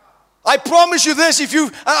 I promise you this,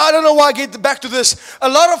 I don't know why I get back to this. A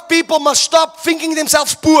lot of people must stop thinking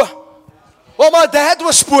themselves poor. Well, my dad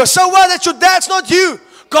was poor. So what? That's your dad's, not you.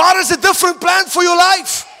 God has a different plan for your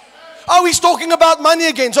life. Oh, he's talking about money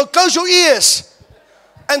again. So close your ears.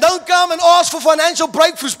 And don't come and ask for financial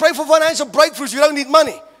breakthroughs. Pray for financial breakthroughs. You don't need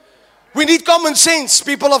money. We need common sense,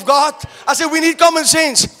 people of God. I said we need common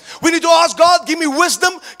sense. We need to ask God, give me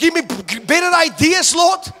wisdom. Give me better ideas,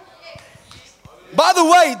 Lord. By the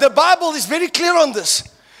way, the Bible is very clear on this.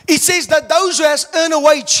 It says that those who has earned a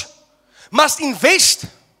wage must invest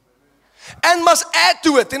and must add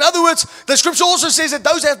to it. In other words, the scripture also says that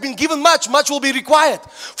those who have been given much, much will be required.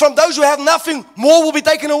 From those who have nothing, more will be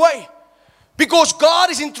taken away. Because God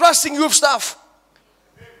is entrusting you with stuff.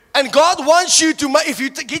 And God wants you to, if you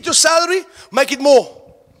get your salary, make it more.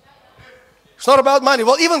 It's not about money.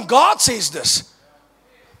 Well, even God says this.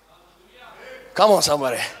 Come on,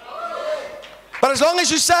 somebody. But as long as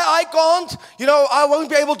you say, I can't, I won't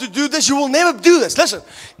be able to do this, you will never do this. Listen,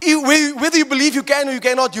 whether you believe you can or you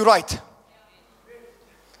cannot, you're right.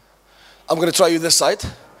 I'm going to try you this side.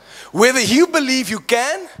 Whether you believe you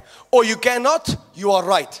can or you cannot, you are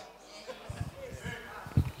right.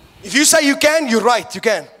 If you say you can, you're right, you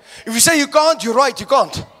can. If you say you can't, you're right, you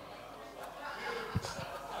can't.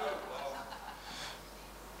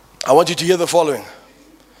 I want you to hear the following.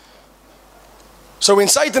 So when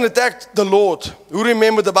Satan attacked the Lord, who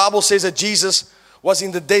remember the Bible says that Jesus was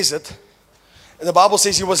in the desert. And the Bible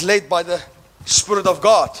says he was led by the Spirit of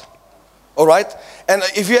God. All right? And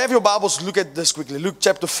if you have your Bibles, look at this quickly. Luke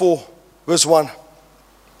chapter 4, verse 1.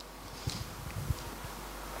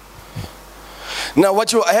 Now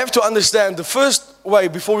I have to understand, the first way,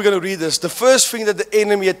 before we're going to read this, the first thing that the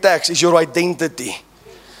enemy attacks is your identity.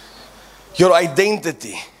 Your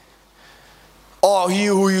identity. Are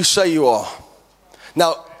you who you say you are?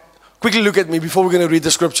 Now, quickly look at me before we're going to read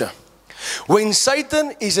the scripture. When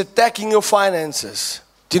Satan is attacking your finances,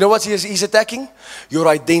 do you know what he's attacking? Your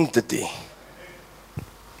identity.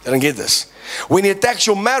 I don't get this. When he attacks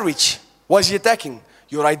your marriage, what is he attacking?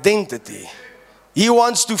 Your identity. He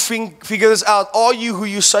wants to figure this out. Are you who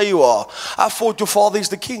you say you are? I thought your father is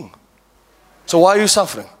the king. So why are you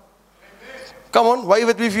suffering? Come on, wave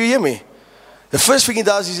at me if you hear me. The first thing he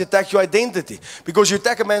does is attack your identity. Because you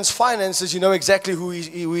attack a man's finances, you know exactly who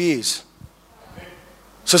he is.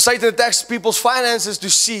 So Satan attacks people's finances to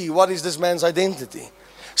see what is this man's identity.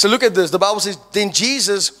 So look at this. The Bible says, then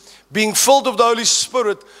Jesus, being filled of the Holy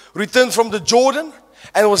Spirit, returned from the Jordan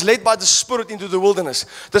and was led by the Spirit into the wilderness.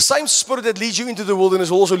 The same Spirit that leads you into the wilderness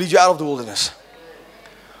will also lead you out of the wilderness.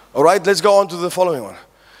 All right, let's go on to the following one. It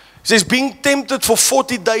says, being tempted for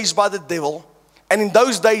 40 days by the devil, and in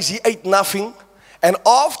those days he ate nothing, and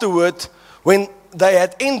afterward, when they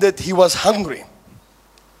had ended, he was hungry.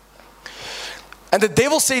 And the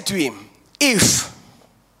devil said to him,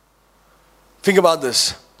 think about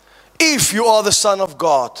this, if you are the Son of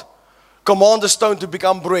God, command the stone to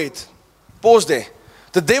become bread. Pause there.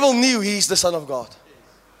 The devil knew he's the Son of God.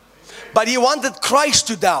 But he wanted Christ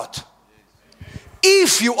to doubt.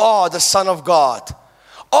 If you are the Son of God,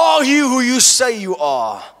 are you who you say you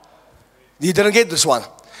are? You didn't get this one.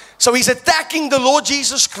 So he's attacking the Lord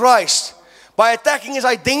Jesus Christ by attacking his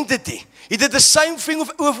identity. He did the same thing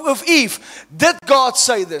with Eve. Did God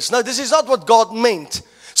say this? No, this is not what God meant.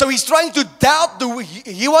 So he's trying to doubt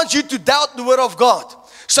he wants you to doubt the word of God,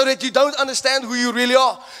 so that you don't understand who you really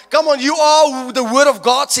are. Come on, you are who the word of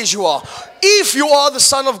God says you are. If you are the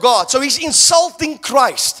Son of God. So he's insulting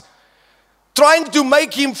Christ, trying to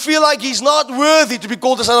make him feel like he's not worthy to be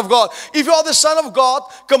called the Son of God. If you are the Son of God,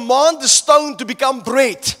 command the stone to become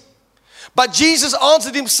bread. But Jesus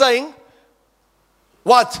answered him saying,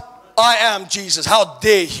 what? I am Jesus. How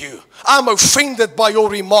dare you? I'm offended by your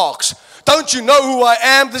remarks. Don't you know who I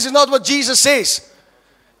am? This is not what Jesus says.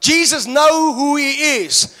 Jesus knows who he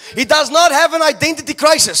is. He does not have an identity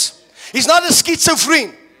crisis. He's not a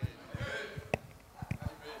schizophrene.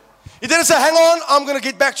 He didn't say, hang on, I'm going to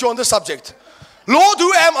get back to you on this subject. Lord,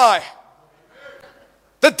 who am I?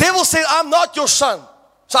 The devil said, I'm not your son.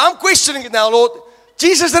 So I'm questioning it now, Lord.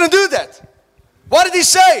 Jesus didn't do that. What did he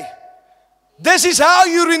say? This is how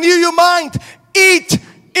you renew your mind. It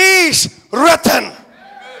is written.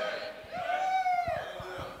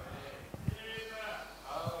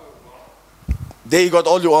 There you got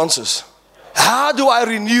all your answers. How do I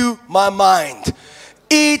renew my mind?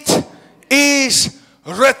 It is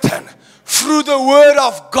written. Through the word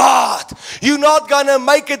of God. You're not going to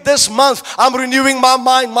make it this month. I'm renewing my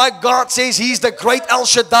mind. My God says he's the great El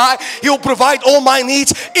Shaddai. He'll provide all my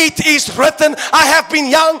needs. It is written. I have been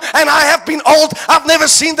young and I have been old. I've never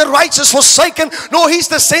seen the righteous forsaken, nor his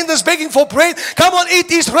descendants begging for bread. Come on, it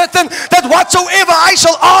is written that whatsoever I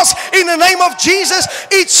shall ask in the name of Jesus,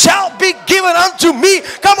 it shall be given unto me.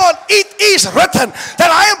 Come on, it is written that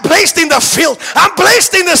I am blessed in the field. I'm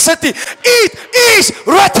blessed in the city. It is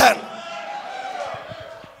written.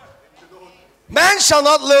 Man shall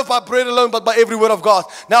not live by bread alone, but by every word of God.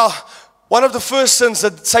 Now, one of the first sins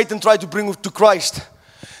that Satan tried to bring to Christ.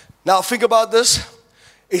 Now, think about this.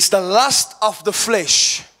 It's the lust of the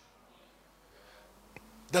flesh.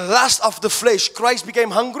 The lust of the flesh. Christ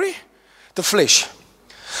became hungry. The flesh.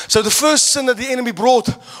 So the first sin that the enemy brought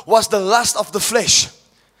was the lust of the flesh.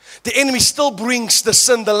 The enemy still brings the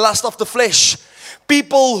sin, the lust of the flesh.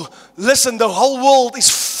 People, listen, the whole world is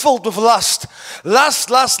filled with lust. Lust,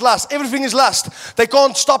 lust, lust. Everything is lust. They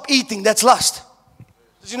can't stop eating. That's lust.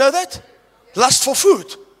 Did you know that? Lust for food.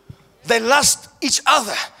 They lust each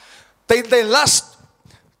other. They lust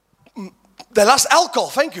alcohol.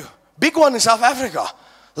 Thank you. Big one in South Africa.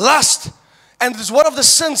 Lust. And it's one of the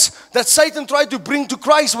sins that Satan tried to bring to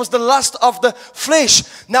Christ was the lust of the flesh.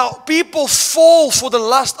 Now, people fall for the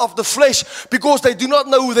lust of the flesh because they do not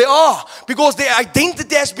know who they are. Because their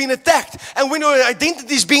identity has been attacked. And when your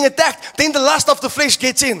identity is being attacked, then the lust of the flesh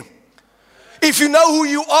gets in. If you know who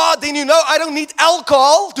you are, then you know I don't need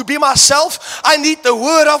alcohol to be myself. I need the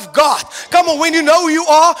word of God. Come on, when you know who you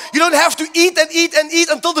are, you don't have to eat and eat and eat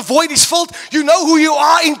until the void is filled. You know who you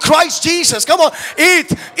are in Christ Jesus. Come on,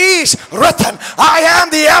 it is written. I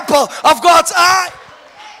am the apple of God's eye.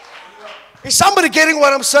 Is somebody getting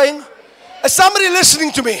what I'm saying? Is somebody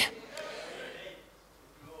listening to me?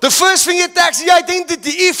 The first thing he attacks the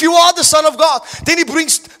identity. If you are the Son of God, then he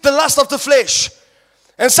brings the lust of the flesh.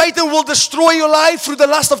 And Satan will destroy your life through the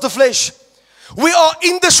lust of the flesh. We are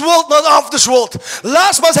in this world, not of this world.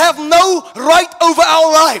 Lust must have no right over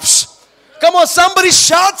our lives. Come on, somebody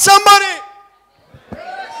shout, somebody.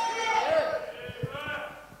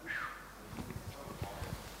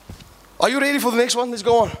 Are you ready for the next one? Let's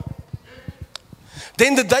go on.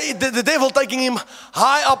 Then the devil, taking him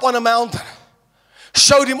high up on a mountain,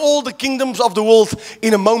 showed him all the kingdoms of the world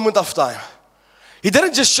in a moment of time. He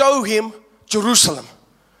didn't just show him Jerusalem.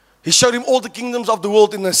 He showed him all the kingdoms of the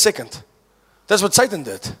world in a second. That's what Satan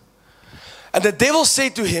did. And the devil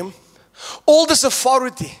said to him, all this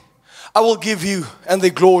authority I will give you and the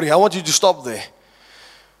glory. I want you to stop there.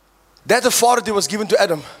 That authority was given to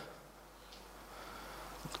Adam.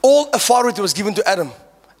 All authority was given to Adam.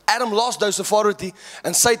 Adam lost those authority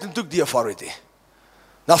and Satan took the authority.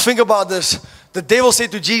 Now think about this. The devil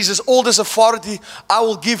said to Jesus, all this authority I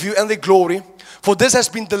will give you and the glory, for this has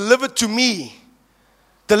been delivered to me.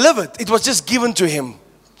 Delivered. It was just given to him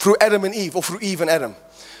through Adam and Eve, or through Eve and Adam.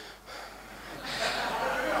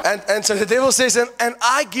 And so the devil says, and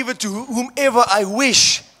I give it to whomever I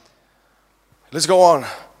wish. Let's go on.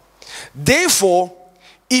 Therefore,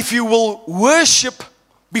 if you will worship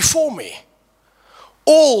before me,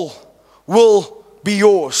 all will be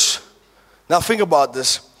yours. Now think about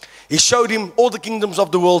this. He showed him all the kingdoms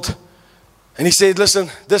of the world. And he said, listen,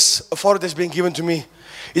 this authority has been given to me.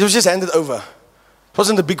 It was just handed over. It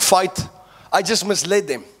wasn't a big fight. I just misled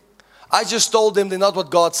them. I just told them they're not what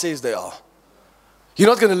God says they are. You're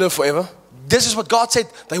not going to live forever. This is what God said.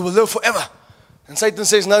 They will live forever. And Satan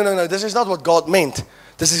says, no. This is not what God meant.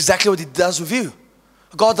 This is exactly what he does with you.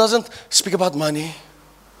 God doesn't speak about money.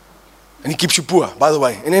 And he keeps you poor, by the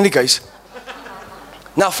way, in any case.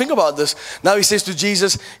 Now think about this. Now he says to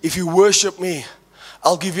Jesus, if you worship me,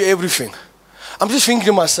 I'll give you everything. I'm just thinking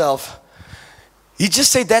to myself, he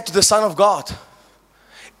just said that to the Son of God.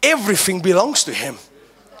 Everything belongs to him.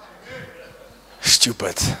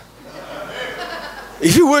 Stupid.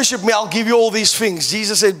 If you worship me, I'll give you all these things.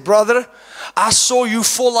 Jesus said, brother, I saw you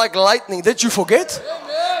fall like lightning. Did you forget?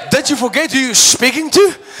 Did you forget who you're speaking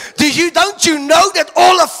to? Don't you know that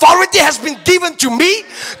all authority has been given to me?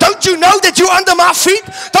 Don't you know that you're under my feet?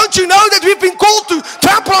 Don't you know that we've been called to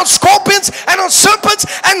trample on scorpions and on serpents,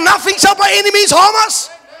 and nothing shall by any means harm us?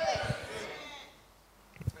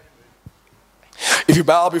 If you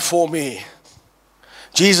bow before me,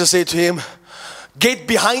 Jesus said to him, get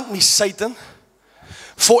behind me, Satan,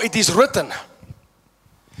 for it is written.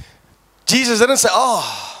 Jesus didn't say,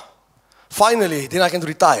 finally, then I can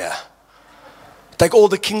retire. Take all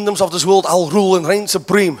the kingdoms of this world, I'll rule and reign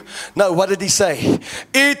supreme. No, what did he say?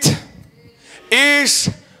 It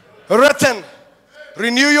is written.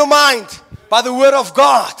 Renew your mind by the word of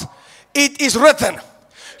God. It is written.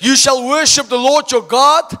 You shall worship the Lord your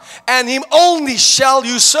God, and him only shall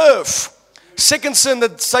you serve. Second sin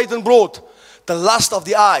that Satan brought, the lust of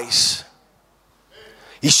the eyes.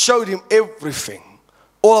 He showed him everything.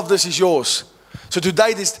 All of this is yours. So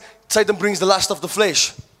today Satan brings the lust of the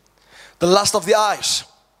flesh, the lust of the eyes.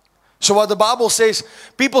 So what the Bible says,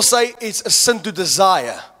 people say it's a sin to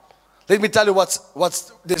desire. Let me tell you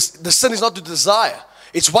what's this. The sin is not to desire.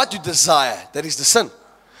 It's what you desire that is the sin.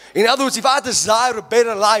 In other words, if I desire a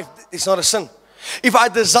better life, it's not a sin. If I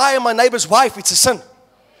desire my neighbor's wife, it's a sin.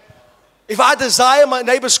 If I desire my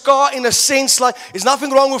neighbor's car, in a sense, like, there's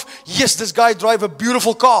nothing wrong with, yes, this guy drives a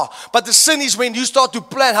beautiful car. But the sin is when you start to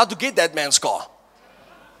plan how to get that man's car.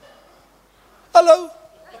 Hello?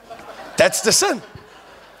 That's the sin.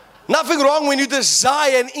 Nothing wrong when you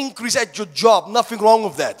desire an increase at your job. Nothing wrong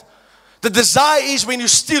with that. The desire is when you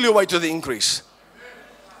steal your way to the increase.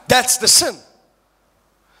 That's the sin.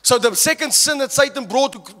 So the second sin that Satan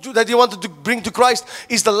brought, that he wanted to bring to Christ,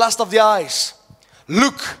 is the lust of the eyes.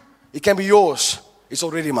 Look, it can be yours. It's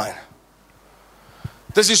already mine.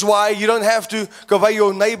 This is why you don't have to covet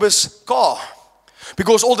your neighbor's car,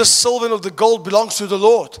 because all the silver and all the gold belongs to the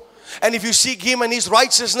Lord. And if you seek him and his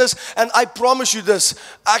righteousness, and I promise you this,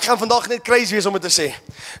 ek gaan vandag net crazy wees om dit te sê.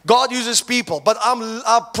 God uses people, but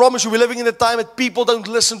I promise you, we're living in a time that people don't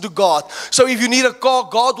listen to God. So if you need a car,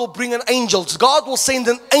 God will bring an angel. God will send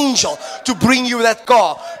an angel to bring you that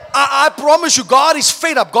car. I promise you, God is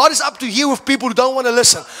fed up. God is up to here with people who don't want to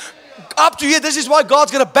listen. Up to here, this is why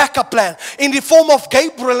God's got a backup plan in the form of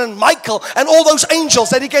Gabriel and Michael and all those angels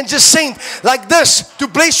that he can just send like this to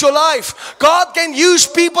bless your life. God can use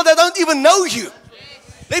people that don't even know you.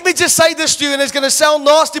 Let me just say this to you, and it's going to sound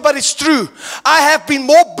nasty, but it's true. I have been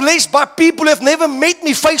more blessed by people who have never met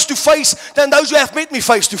me face to face than those who have met me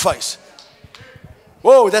face to face.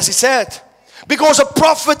 Whoa, that's sad. Because a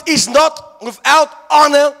prophet is not without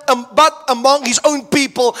honor, but among his own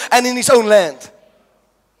people and in his own land.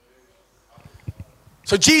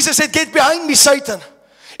 So Jesus said, get behind me, Satan.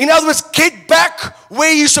 In other words, get back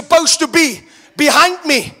where you're supposed to be. Behind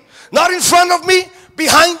me. Not in front of me,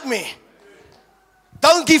 behind me.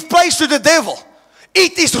 Don't give place to the devil.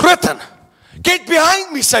 It is written. Get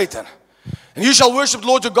behind me, Satan. And you shall worship the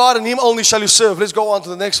Lord your God, and him only shall you serve. Let's go on to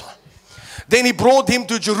the next one. Then he brought him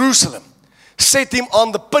to Jerusalem, set him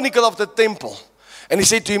on the pinnacle of the temple, and he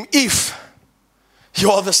said to him, if you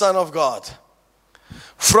are the Son of God,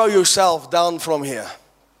 throw yourself down from here.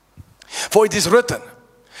 For it is written,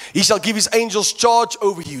 he shall give his angels charge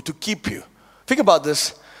over you to keep you. Think about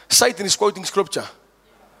this. Satan is quoting scripture.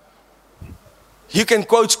 You can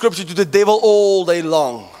quote scripture to the devil all day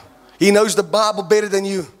long. He knows the Bible better than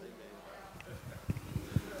you.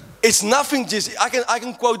 It's nothing just, I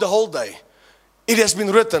can quote the whole day. It has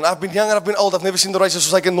been written. I've been young and I've been old. I've never seen the righteous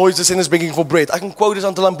forsaken, nor the sinners begging for bread. I can quote this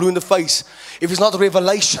until I'm blue in the face. If it's not a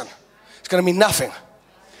revelation, it's going to mean nothing.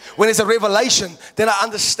 When it's a revelation, then I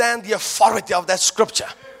understand the authority of that scripture.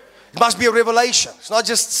 It must be a revelation. It's not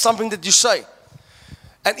just something that you say.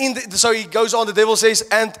 And so he goes on, the devil says,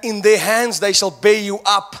 and in their hands they shall bear you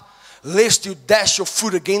up, lest you dash your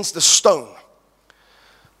foot against the stone.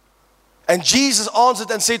 And Jesus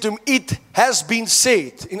answered and said to him, it has been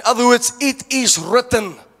said. In other words, it is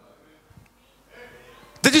written.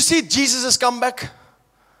 Did you see Jesus has come back?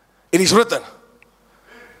 It is written.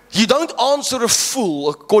 You don't answer a fool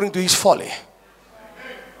according to his folly.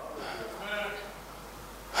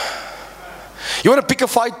 You want to pick a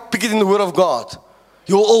fight, pick it in the word of God.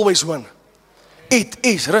 You will always win. It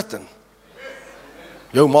is written.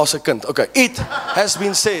 Yo, ma's 'n kind. Okay, it has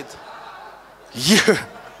been said. Yeah.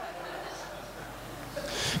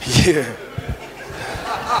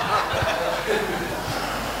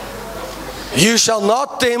 You shall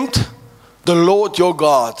not tempt the Lord your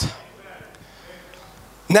God.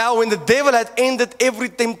 Now when the devil had ended every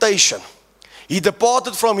temptation, he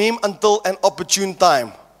departed from him until an opportune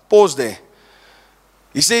time. Pause there.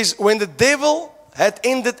 He says, when the devil had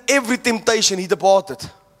ended every temptation, he departed.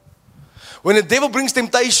 When the devil brings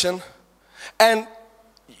temptation and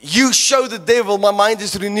you show the devil, my mind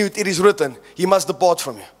is renewed, it is written, he must depart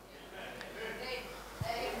from you.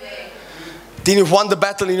 Amen. Then you've won the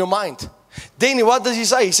battle in your mind. Then what does he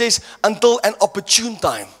say? He says, until an opportune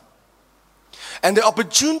time. And the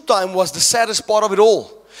opportune time was the saddest part of it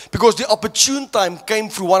all. Because the opportune time came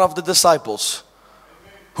through one of the disciples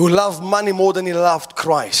who loved money more than he loved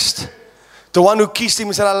Christ. The one who kissed him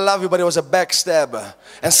and said, I love you, but he was a backstabber.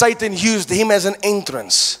 And Satan used him as an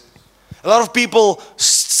entrance. A lot of people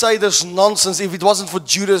say this nonsense. If it wasn't for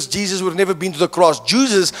Judas, Jesus would have never been to the cross.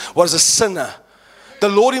 Judas was a sinner. The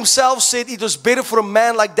Lord himself said it was better for a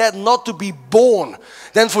man like that not to be born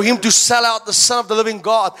than for him to sell out the Son of the living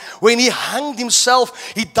God. When he hanged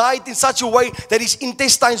himself, he died in such a way that his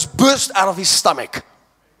intestines burst out of his stomach.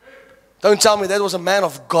 Don't tell me that was a man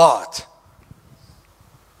of God.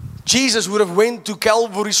 Jesus would have went to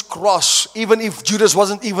Calvary's cross even if Judas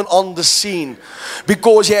wasn't even on the scene,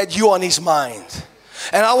 because he had you on his mind.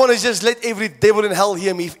 And I want to just let every devil in hell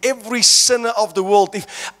hear me. If every sinner of the world,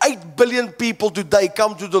 if 8 billion people today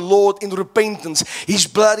come to the Lord in repentance, his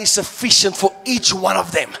blood is sufficient for each one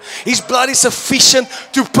of them. His blood is sufficient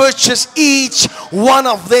to purchase each one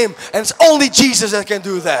of them. And it's only Jesus that can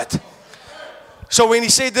do that. So when he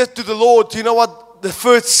said that to the Lord, do you know what the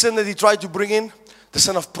first sin that he tried to bring in? The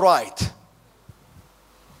sin of pride.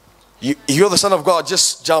 You're the Son of God,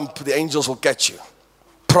 just jump, the angels will catch you.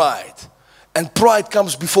 Pride. And pride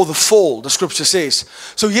comes before the fall, the scripture says.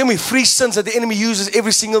 So hear me, 3 sins that the enemy uses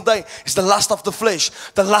every single day is the lust of the flesh,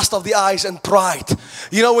 the lust of the eyes, and pride.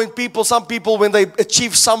 You know, some people, when they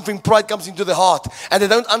achieve something, pride comes into their heart. And they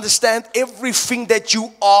don't understand everything that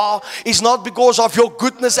you are is not because of your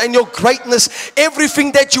goodness and your greatness.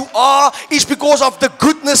 Everything that you are is because of the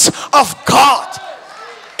goodness of God.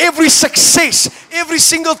 Every success, every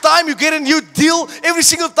single time you get a new deal, every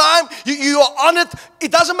single time you are on it,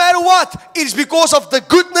 it doesn't matter what. It is because of the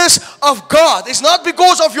goodness of God. It's not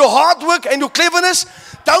because of your hard work and your cleverness.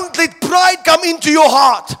 Don't let pride come into your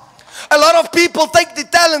heart. A lot of people take the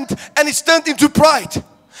talent and it's turned into pride.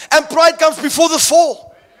 And pride comes before the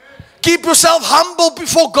fall. Keep yourself humble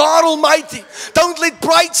before God Almighty. Don't let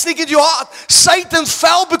pride sneak into your heart. Satan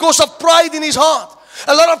fell because of pride in his heart.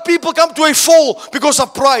 A lot of people come to a fall because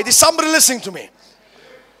of pride. Is somebody listening to me?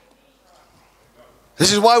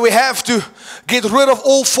 This is why we have to get rid of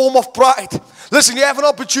all form of pride. Listen, you have an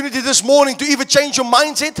opportunity this morning to either change your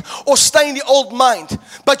mindset or stay in the old mind.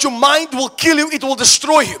 But your mind will kill you. It will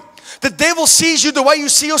destroy you. The devil sees you the way you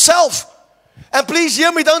see yourself. And please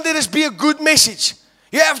hear me, don't let this be a good message.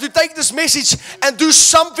 You have to take this message and do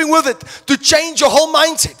something with it to change your whole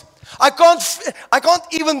mindset. I can't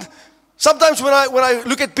even... Sometimes when I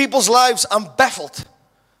look at people's lives, I'm baffled.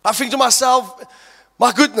 I think to myself,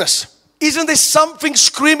 my goodness, isn't there something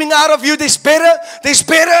screaming out of you? There's better, there's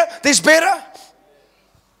better, there's better.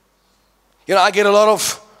 You know, I get a lot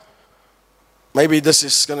of, maybe this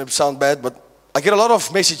is going to sound bad, but I get a lot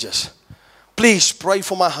of messages. Please pray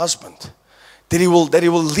for my husband, that he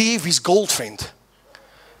will leave his girlfriend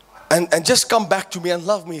and just come back to me and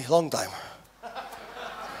love me a long time.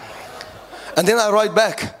 And then I write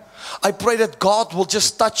back, I pray that God will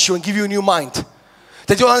just touch you and give you a new mind.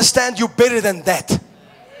 That you'll understand you're better than that.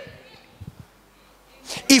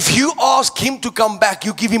 If you ask him to come back,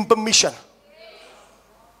 you give him permission.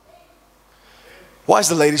 Why is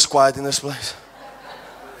the ladies quiet in this place?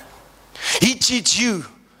 He cheats you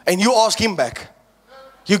and you ask him back.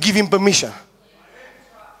 You give him permission.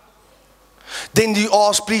 Then you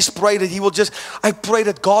ask, please pray that he will I pray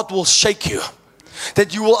that God will shake you.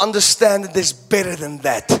 That you will understand that there's better than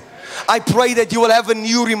that. I pray that you will have a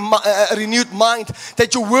new renewed mind.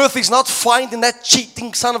 That your worth is not found in that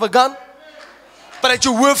cheating son of a gun. But that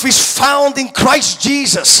your worth is found in Christ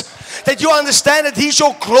Jesus. That you understand that He's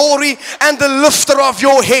your glory and the lifter of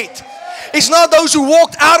your head. It's not those who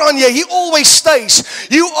walked out on you. He always stays.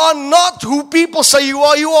 You are not who people say you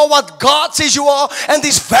are. You are what God says you are. And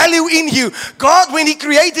there's value in you. God, when He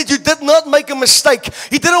created you, did not make a mistake.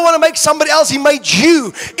 He didn't want to make somebody else. He made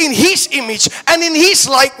you in His image and in His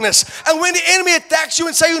likeness. And when the enemy attacks you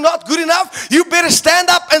and say you're not good enough, you better stand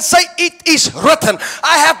up and say, it is written.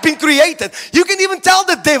 I have been created. You can even tell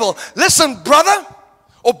the devil, listen, brother.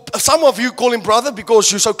 Or some of you call him brother because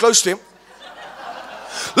you're so close to him.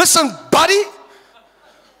 Listen, buddy.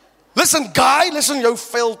 Listen, guy. Listen, you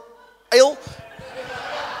failed ale.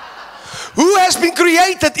 Who has been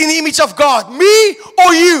created in the image of God? Me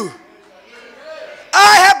or you?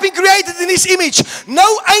 I have been created in His image. No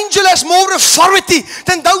angel has more authority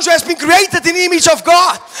than those who has been created in the image of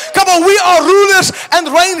God. Come on, we are rulers and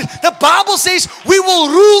reigners. The Bible says we will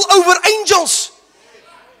rule over angels.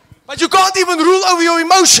 But you can't even rule over your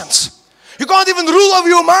emotions. You can't even rule over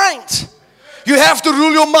your mind. You have to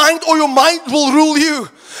rule your mind or your mind will rule you.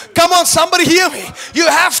 Come on, somebody hear me. You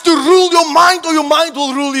have to rule your mind or your mind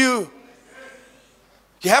will rule you.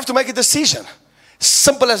 You have to make a decision.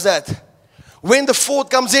 Simple as that. When the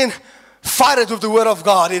thought comes in, fight it with the word of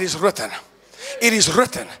God. It is written. It is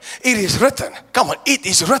written. It is written. Come on, it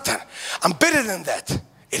is written. I'm better than that.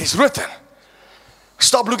 It is written.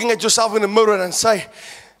 Stop looking at yourself in the mirror and say,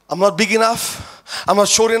 I'm not big enough. I'm not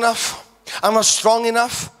short enough. I'm not strong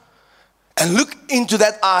enough. And look into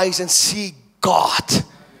that eyes and see God.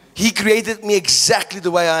 He created me exactly the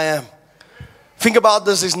way I am. Think about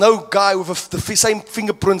this. There's no guy with the same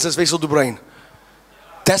fingerprints as Wessel de Bruin.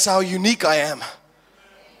 That's how unique I am.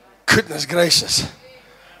 Goodness gracious.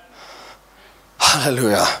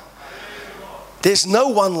 Hallelujah. There's no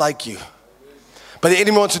one like you. But the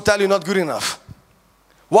enemy wants to tell you you're not good enough.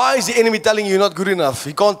 Why is the enemy telling you you're not good enough?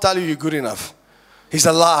 He can't tell you you're good enough. He's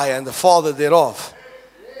a lie and the father thereof.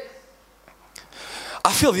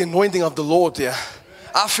 I feel the anointing of the Lord here.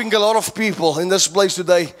 I think a lot of people in this place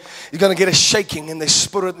today is going to get a shaking in their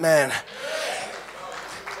spirit, man.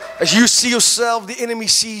 As you see yourself, the enemy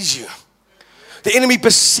sees you. The enemy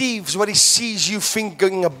perceives what he sees you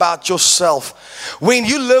thinking about yourself. When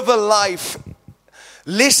you live a life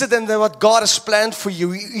lesser than what God has planned for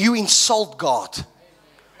you, you insult God.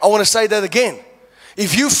 I want to say that again.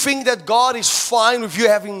 If you think that God is fine with you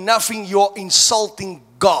having nothing, you're insulting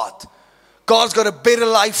God. God's got a better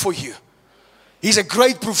life for you. He's a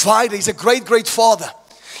great provider. He's a great, great father.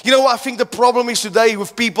 You know what I think the problem is today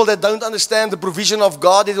with people that don't understand the provision of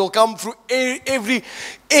God? It will come through every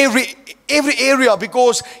area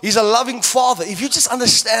because He's a loving Father. If you just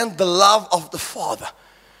understand the love of the Father,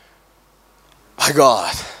 my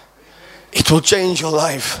God, it will change your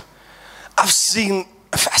life. I've seen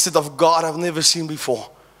a facet of God I've never seen before.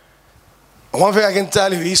 And one thing I can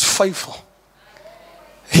tell you, He's faithful.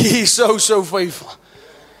 He's so, so faithful.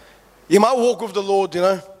 In my walk with the Lord, you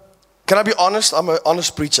know, can I be honest? I'm an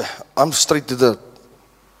honest preacher. I'm straight to the...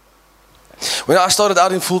 When I started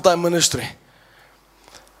out in full-time ministry,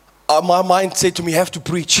 my mind said to me, you have to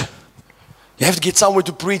preach. You have to get somewhere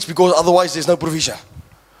to preach because otherwise there's no provision.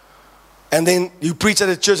 And then you preach at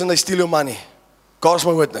a church and they steal your money. God's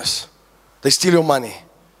my witness. They steal your money.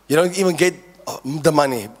 You don't even get the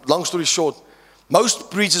money. Long story short,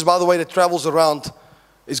 most preachers, by the way, that travels around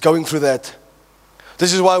is going through that.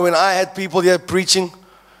 This is why when I had people here preaching,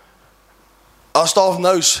 our staff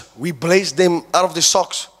knows we bless them out of their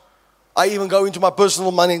socks. I even go into my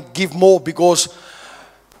personal money and give more because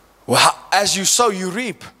as you sow, you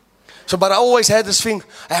reap. So, but I always had this thing,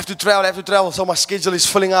 I have to travel, so my schedule is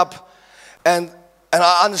filling up. And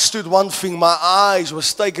I understood one thing, my eyes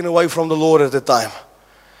was taken away from the Lord at the time.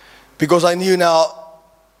 Because I knew now,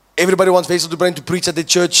 everybody wants Wessel de Bruin to preach at the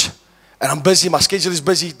church. And I'm busy, my schedule is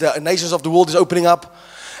busy, the nations of the world is opening up.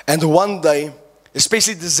 And one day,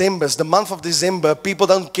 especially December, the month of December, people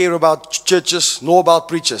don't care about churches nor about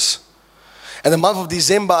preachers. And the month of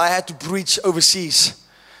December, I had to preach overseas.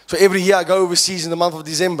 So every year I go overseas in the month of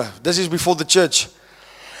December. This is before the church.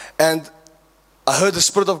 And I heard the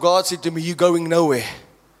Spirit of God say to me, you're going nowhere.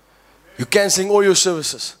 You're canceling all your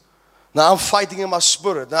services. Now I'm fighting in my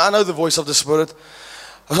spirit. Now I know the voice of the Spirit.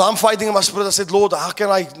 So I'm fighting in my spirit. I said, Lord, how can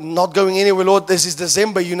I not going anywhere, Lord? This is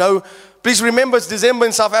December, you know. Please remember it's December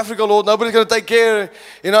in South Africa, Lord. Nobody's going to take care.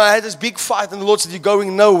 You know, I had this big fight and the Lord said, you're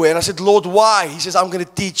going nowhere. And I said, Lord, why? He says, I'm going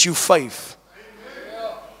to teach you faith.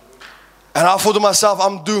 And I thought to myself,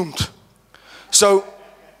 I'm doomed. So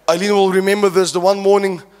Eileen will remember this. The one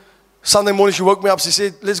morning, Sunday morning, she woke me up. She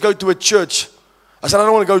said, let's go to a church. I said, I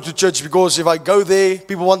don't want to go to church because if I go there,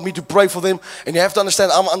 people want me to pray for them. And you have to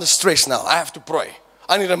understand, I'm under stress now. I have to pray.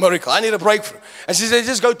 I need a miracle. I need a breakthrough. And she said,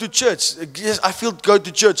 just go to church. Yes, I feel go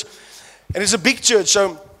to church. And it's a big church,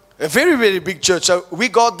 so a very, very big church. So we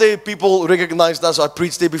got there, people recognized us. I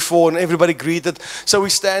preached there before and everybody greeted. So we're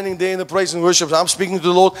standing there in the praise and worship. So I'm speaking to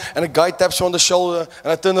the Lord and a guy taps me on the shoulder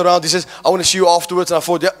and I turn around. He says, I want to see you afterwards. And I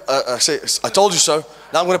thought, yeah, I told you so.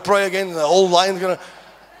 Now I'm going to pray again. The whole line is going to,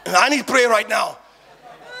 I need prayer right now.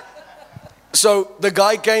 So the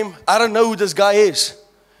guy came. I don't know who this guy is.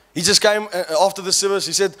 He just came after the service.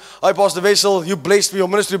 He said, hi, Pastor Wessel, you blessed me. Your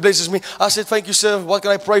ministry blesses me. I said, thank you, sir. What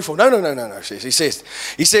can I pray for? No. He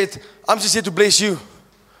said, I'm just here to bless you.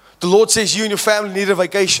 The Lord says you and your family need a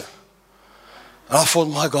vacation. And I thought,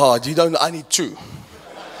 my God, I need two.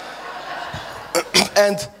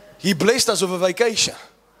 And he blessed us with a vacation.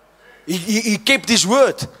 He kept his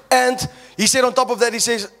word. And he said on top of that, he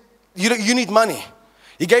says, you need money.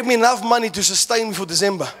 He gave me enough money to sustain me for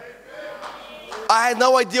December. I had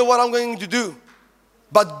no idea what I'm going to do.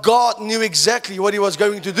 But God knew exactly what He was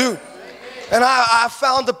going to do. And I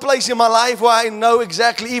found a place in my life where I know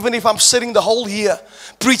exactly, even if I'm sitting the whole year,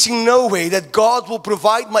 preaching nowhere, that God will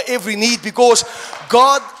provide my every need. Because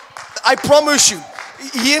God, I promise you,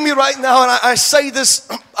 hear me right now, and I say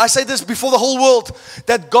this before the whole world,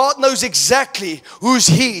 that God knows exactly who's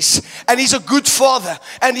His, and He's a good Father,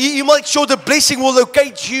 and He makes sure the blessing will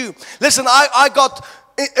locate you. Listen, I got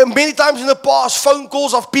many times in the past phone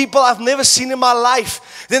calls of people I've never seen in my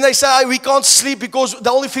life. Then they say, we can't sleep because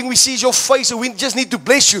the only thing we see is your face and we just need to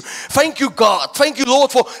bless you. Thank you, God. Thank you,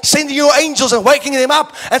 Lord, for sending your angels and waking them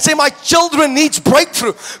up and say, my children needs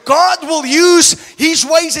breakthrough. God will use His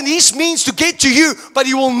ways and His means to get to you, but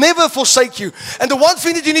He will never forsake you. And the one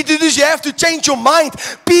thing that you need to do is you have to change your mind.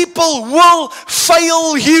 People will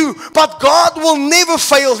fail you, but God will never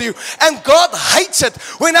fail you. And God hates it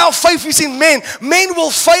when our faith is in men. Men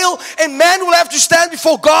will fail and man will have to stand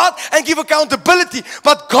before God and give accountability,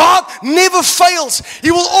 but God never fails.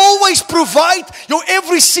 He will always provide your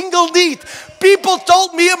every single need. People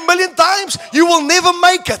told me 1,000,000 times, you will never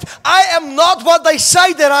make it. I am not what they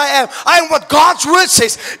say that I am. I am what God's word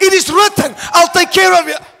says. It is written, I'll take care of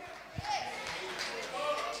you.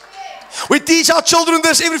 We teach our children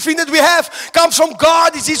this. Everything that we have comes from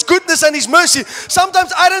God. It's His goodness and His mercy.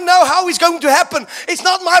 Sometimes I don't know how it's going to happen. It's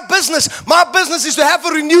not my business. My business is to have a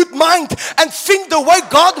renewed mind and think the way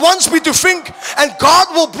God wants me to think. And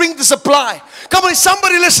God will bring the supply. Come on, is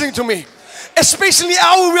somebody listening to me? Especially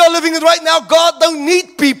how we are living in right now, God don't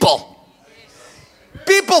need people.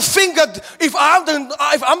 People think that if I'm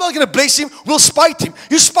not going to bless him, we'll spite him.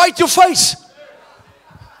 You spite your face.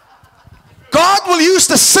 God will use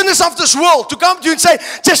the sinners of this world to come to you and say,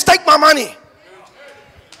 just take my money.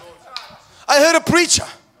 I heard a preacher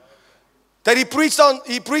that he preached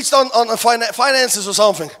on finances or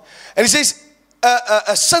something. And he says,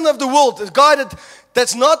 a son of the world, a guy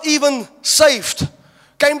that's not even saved,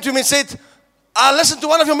 came to him and said, I listened to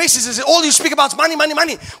one of your messages. All you speak about is money, money,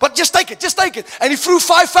 money. But just take it, just take it. And he threw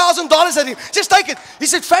 $5,000 at him. Just take it. He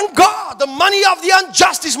said, thank God, the money of the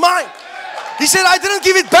unjust is mine. He said, I didn't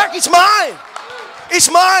give it back, it's mine.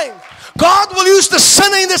 It's mine. God will use the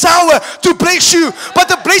sinner in this hour to bless you, but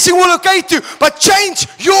the blessing will locate you. But change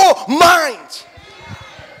your mind.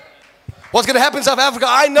 What's going to happen in South Africa?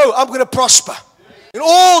 I know I'm going to prosper in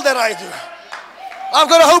all that I do. I've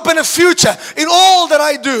got a hope and a future in all that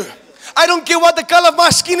I do. I don't care what the color of my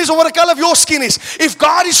skin is or what the color of your skin is. If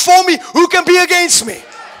God is for me, who can be against me?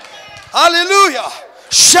 Hallelujah.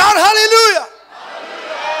 Shout hallelujah.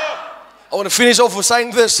 I want to finish off with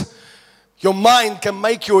saying this. Your mind can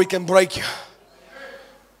make you or it can break you.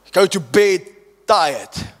 You go to bed tired.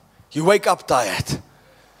 You wake up tired.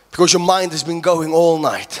 Because your mind has been going all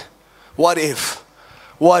night. What if?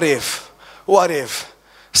 What if? What if?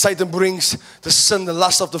 Satan brings the sin, the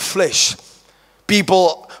lust of the flesh.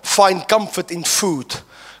 People find comfort in food.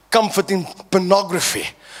 Comfort in pornography.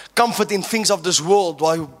 Comfort in things of this world.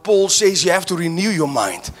 While Paul says you have to renew your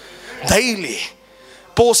mind daily.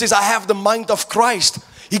 Paul says, I have the mind of Christ.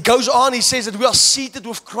 He goes on, he says that we are seated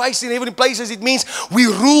with Christ in heavenly places. It means we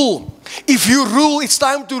rule. If you rule, it's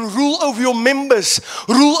time to rule over your members.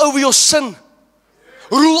 Rule over your sin.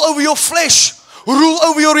 Rule over your flesh. Rule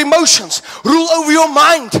over your emotions. Rule over your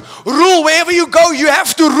mind. Rule wherever you go. You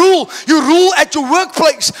have to rule. You rule at your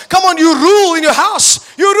workplace. Come on, you rule in your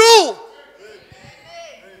house. You rule.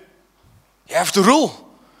 You have to rule.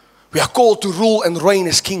 We are called to rule and reign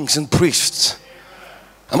as kings and priests.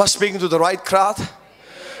 Am I speaking to the right crowd?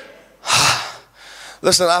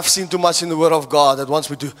 Listen, I've seen too much in the Word of God that wants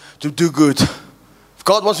me to do good. If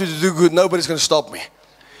God wants me to do good, nobody's going to stop me.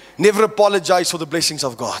 Never apologize for the blessings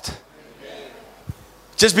of God.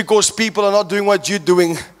 Just because people are not doing what you're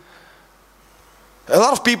doing. A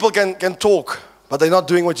lot of people can talk, but they're not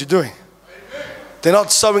doing what you're doing. They're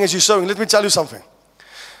not sowing as you're sowing. Let me tell you something.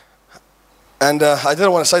 And I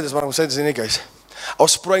didn't want to say this, but I'm going to say this in any case. I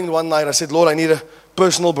was praying one night. I said, Lord, I need a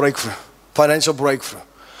personal breakthrough, financial breakthrough.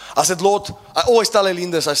 I said, Lord, I always tell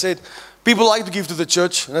Eileen this. I said, people like to give to the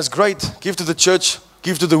church, and that's great. Give to the church,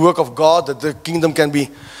 give to the work of God, that the kingdom can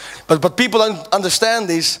be. But people don't understand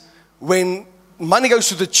this. When money goes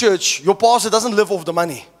to the church, your pastor doesn't live off the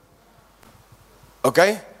money.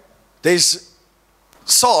 Okay? There's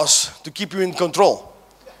sauce to keep you in control.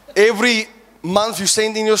 Every month you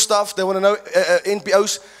send in your stuff. They want to know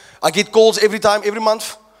NPOs. I get calls every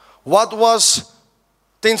month. What was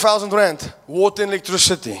 10,000 rand? Water and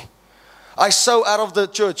electricity. I sow out of the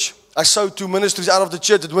church. I sow to ministries out of the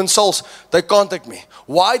church that win souls. They contact me.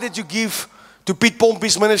 Why did you give to Pete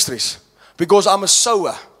Pompey's ministries? Because I'm a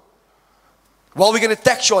sower. Well, we're going to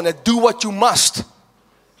tax you on it. Do what you must.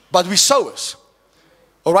 But we sowers.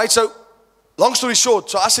 Alright, so long story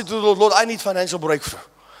short, so I said to the Lord, Lord, I need financial breakthrough.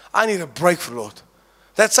 I need a breakthrough, Lord.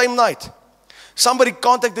 That same night, somebody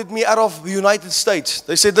contacted me out of the United States.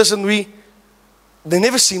 They said, listen, they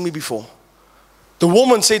never seen me before. The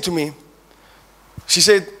woman said to me, she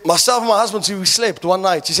said, myself and my husband, we slept one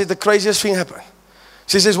night. She said, the craziest thing happened.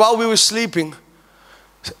 She says, while we were sleeping,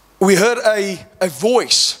 we heard a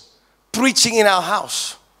voice preaching in our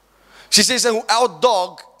house. She says, and our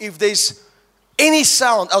dog, if there's any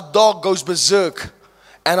sound, our dog goes berserk.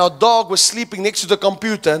 And our dog was sleeping next to the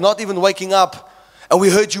computer, not even waking up. And we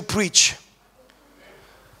heard you preach.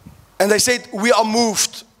 And they said, we are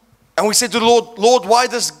moved. And we said to the Lord, Lord, why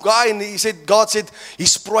this guy? And he said, God said,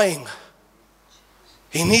 he's praying.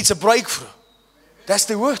 He needs a breakthrough. That's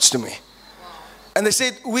the words to me. And they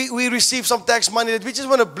said, we received some tax money that we just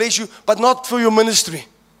want to bless you, but not for your ministry.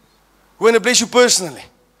 We want to bless you personally.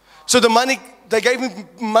 So the money, they gave me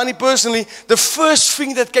money personally. The first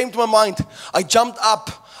thing that came to my mind, I jumped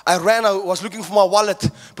up, I ran, I was looking for my wallet,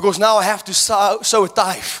 because now I have to sow a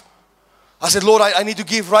tithe. I said, Lord, I need to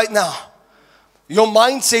give right now. Your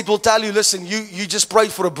mindset will tell you, listen, you just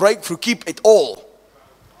prayed for a breakthrough, keep it all.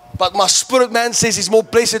 But my spirit man says it's more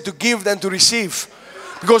blessed to give than to receive.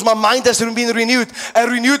 Because my mind has been renewed. A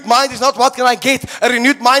renewed mind is not what can I get. A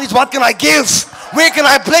renewed mind is what can I give. Where can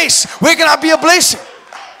I bless? Where can I be a blessing?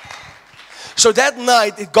 So that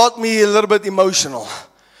night, it got me a little bit emotional.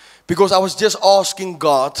 Because I was just asking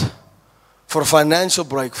God for a financial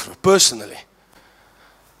breakthrough, personally.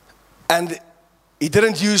 And He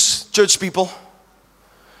didn't use church people.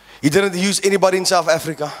 He didn't use anybody in South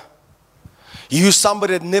Africa. He used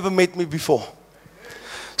somebody that never met me before.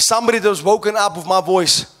 Somebody that was woken up with my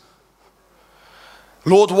voice.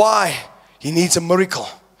 Lord, why? He needs a miracle.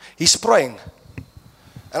 He's praying.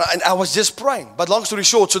 And I was just praying. But long story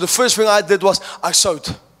short, so the first thing I did was I sowed.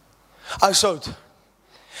 I sowed.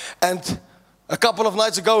 And a couple of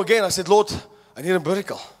nights ago again, I said, Lord, I need a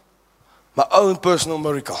miracle. My own personal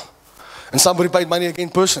miracle. And somebody paid money again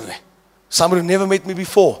personally. Somebody who never met me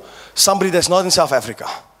before. Somebody that's not in South Africa.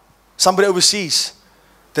 Somebody overseas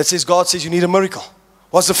that says, God says you need a miracle.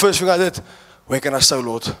 What's the first thing I did? Where can I sow,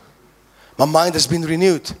 Lord? My mind has been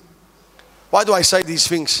renewed. Why do I say these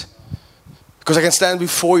things? Because I can stand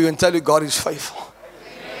before you and tell you God is faithful.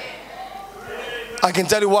 I can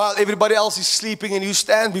tell you while everybody else is sleeping and you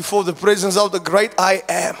stand before the presence of the great I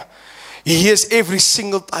am. He hears every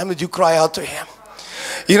single time that you cry out to Him.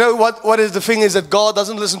 You know what is the thing is that God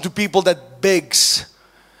doesn't listen to people that begs.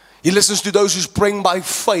 He listens to those who's praying by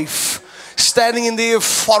faith. Standing in their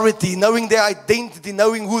authority, knowing their identity,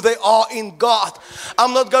 knowing who they are in God.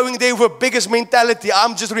 I'm not going there with a biggest mentality.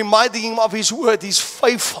 I'm just reminding Him of His word. He's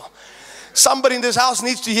faithful. Somebody in this house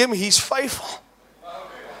needs to hear me. He's faithful.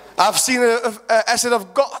 I've seen an asset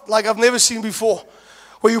of God like I've never seen before.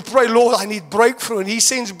 Where you pray, Lord, I need breakthrough. And He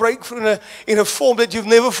sends breakthrough in a form that you've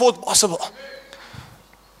never thought possible.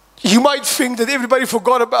 You might think that everybody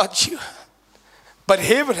forgot about you. But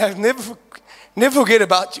heaven has never forget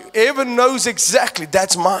about you. Heaven knows exactly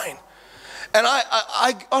that's mine. And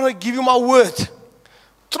I want to give you my word.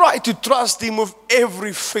 Try to trust Him with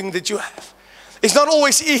everything that you have. It's not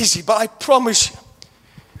always easy, but I promise you,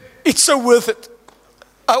 it's so worth it.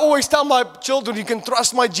 I always tell my children, you can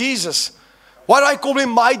trust my Jesus. Why do I call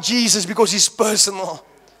him my Jesus? Because he's personal.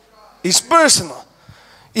 He's personal.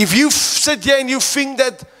 If you sit here and you think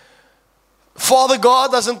that Father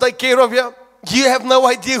God doesn't take care of you, you have no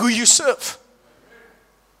idea who you serve.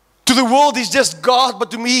 To the world, he's just God, but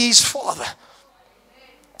to me, he's Father.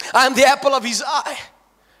 I am the apple of his eye.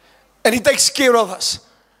 And he takes care of us.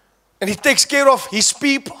 And he takes care of his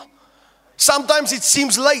people. Sometimes it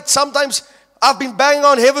seems late. Sometimes I've been banging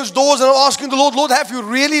on heaven's doors and I'm asking the Lord, Lord, have you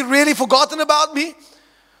really, really forgotten about me?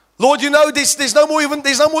 Lord, you know, there's no more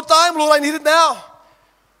time. Lord, I need it now.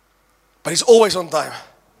 But he's always on time.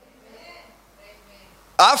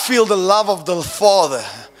 I feel the love of the Father.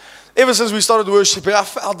 Ever since we started worshiping, I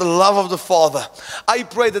felt the love of the Father. I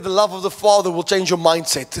pray that the love of the Father will change your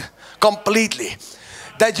mindset completely.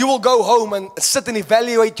 That you will go home and sit and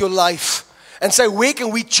evaluate your life and say, where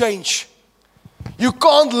can we change? You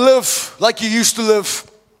can't live like you used to live.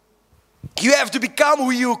 You have to become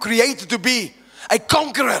who you were created to be. A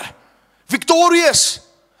conqueror, victorious,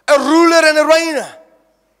 a ruler and a reigner.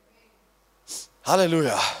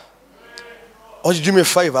 Hallelujah. I want you to do me a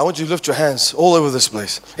favor. I want you to lift your hands all over this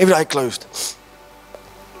place. Every eye closed.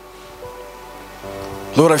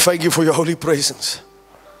 Lord, I thank you for your holy presence.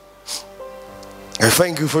 I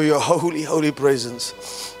thank you for your holy, holy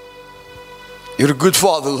presence. You're a good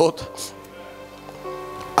Father, Lord.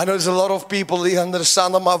 I know there's a lot of people here under the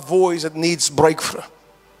sound of my voice that needs breakthrough.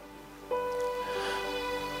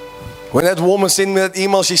 When that woman sent me that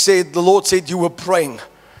email, she said, the Lord said you were praying.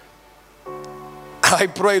 I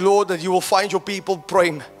pray, Lord, that you will find your people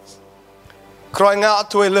praying, crying out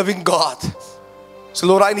to a living God. So,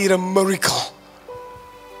 Lord, I need a miracle.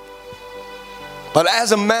 But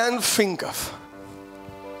as a man thinketh,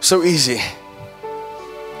 so easy.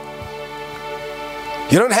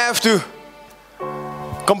 You don't have to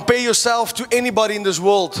compare yourself to anybody in this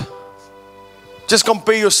world. Just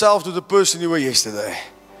compare yourself to the person you were yesterday.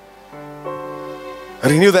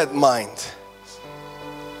 Renew that mind.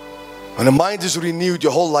 When the mind is renewed,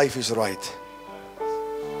 your whole life is right. You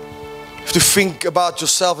have to think about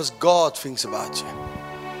yourself as God thinks about you.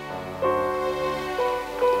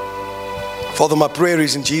 Father, my prayer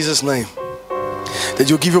is in Jesus' name that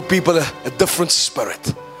you'll give your people a different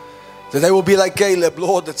spirit. That they will be like Caleb,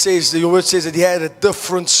 Lord, that says, your word says that he had a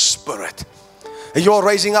different spirit. And you're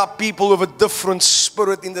raising up people with a different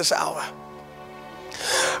spirit in this hour.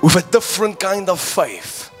 With a different kind of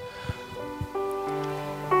faith.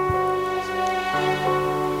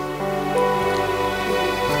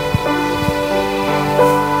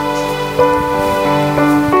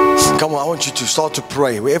 Come on, I want you to start to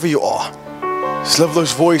pray wherever you are. Just lift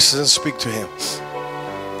those voices and speak to him.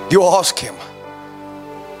 You ask him.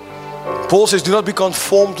 Paul says, do not be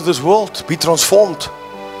conformed to this world. Be transformed.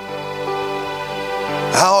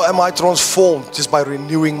 How am I transformed? Just by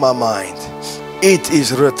renewing my mind. It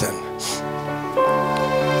is written.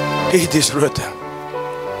 It is written.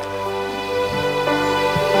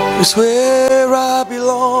 It's where I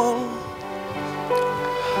belong.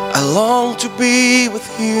 I long to be with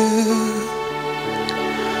you.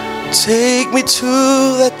 Take me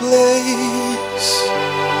to that place.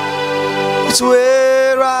 It's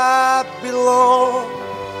where I belong.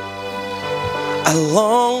 I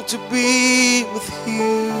long to be with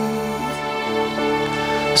you.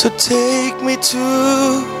 So take me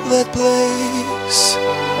to that place.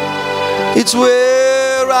 It's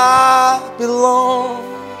where I belong.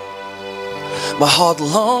 My heart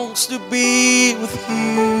longs to be with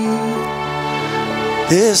you.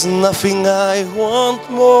 There's nothing I want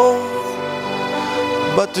more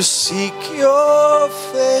but to seek your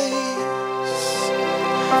face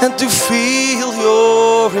and to feel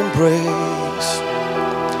your embrace.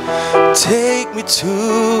 Take me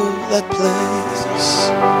to that place.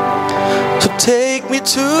 So take me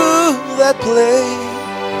to that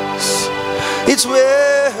place. It's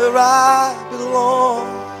where I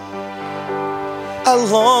belong. I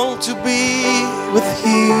long to be with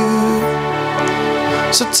you.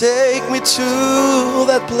 So take me to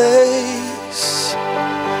that place.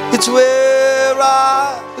 It's where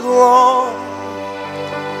I belong.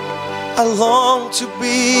 I long to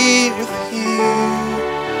be with you.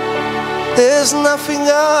 There's nothing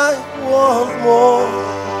I want more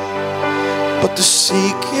but to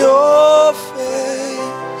seek your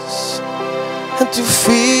face and to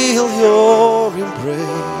feel your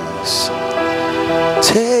embrace.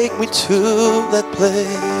 Take me to that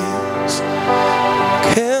place.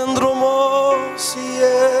 Kendromosie,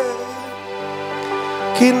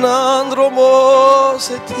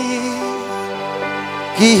 kinandromoseti,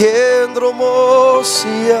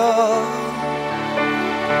 kiendromosia,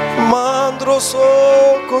 mandro.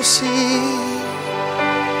 roso così,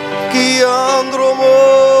 che andro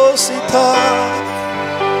mosita,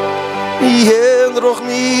 yendro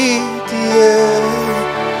nitie,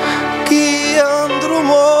 che andro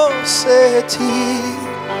moseti,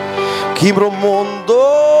 Kimbro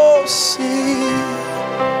mondo si,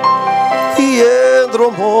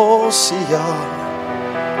 yendro mosia,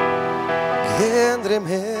 yendre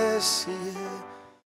mesi.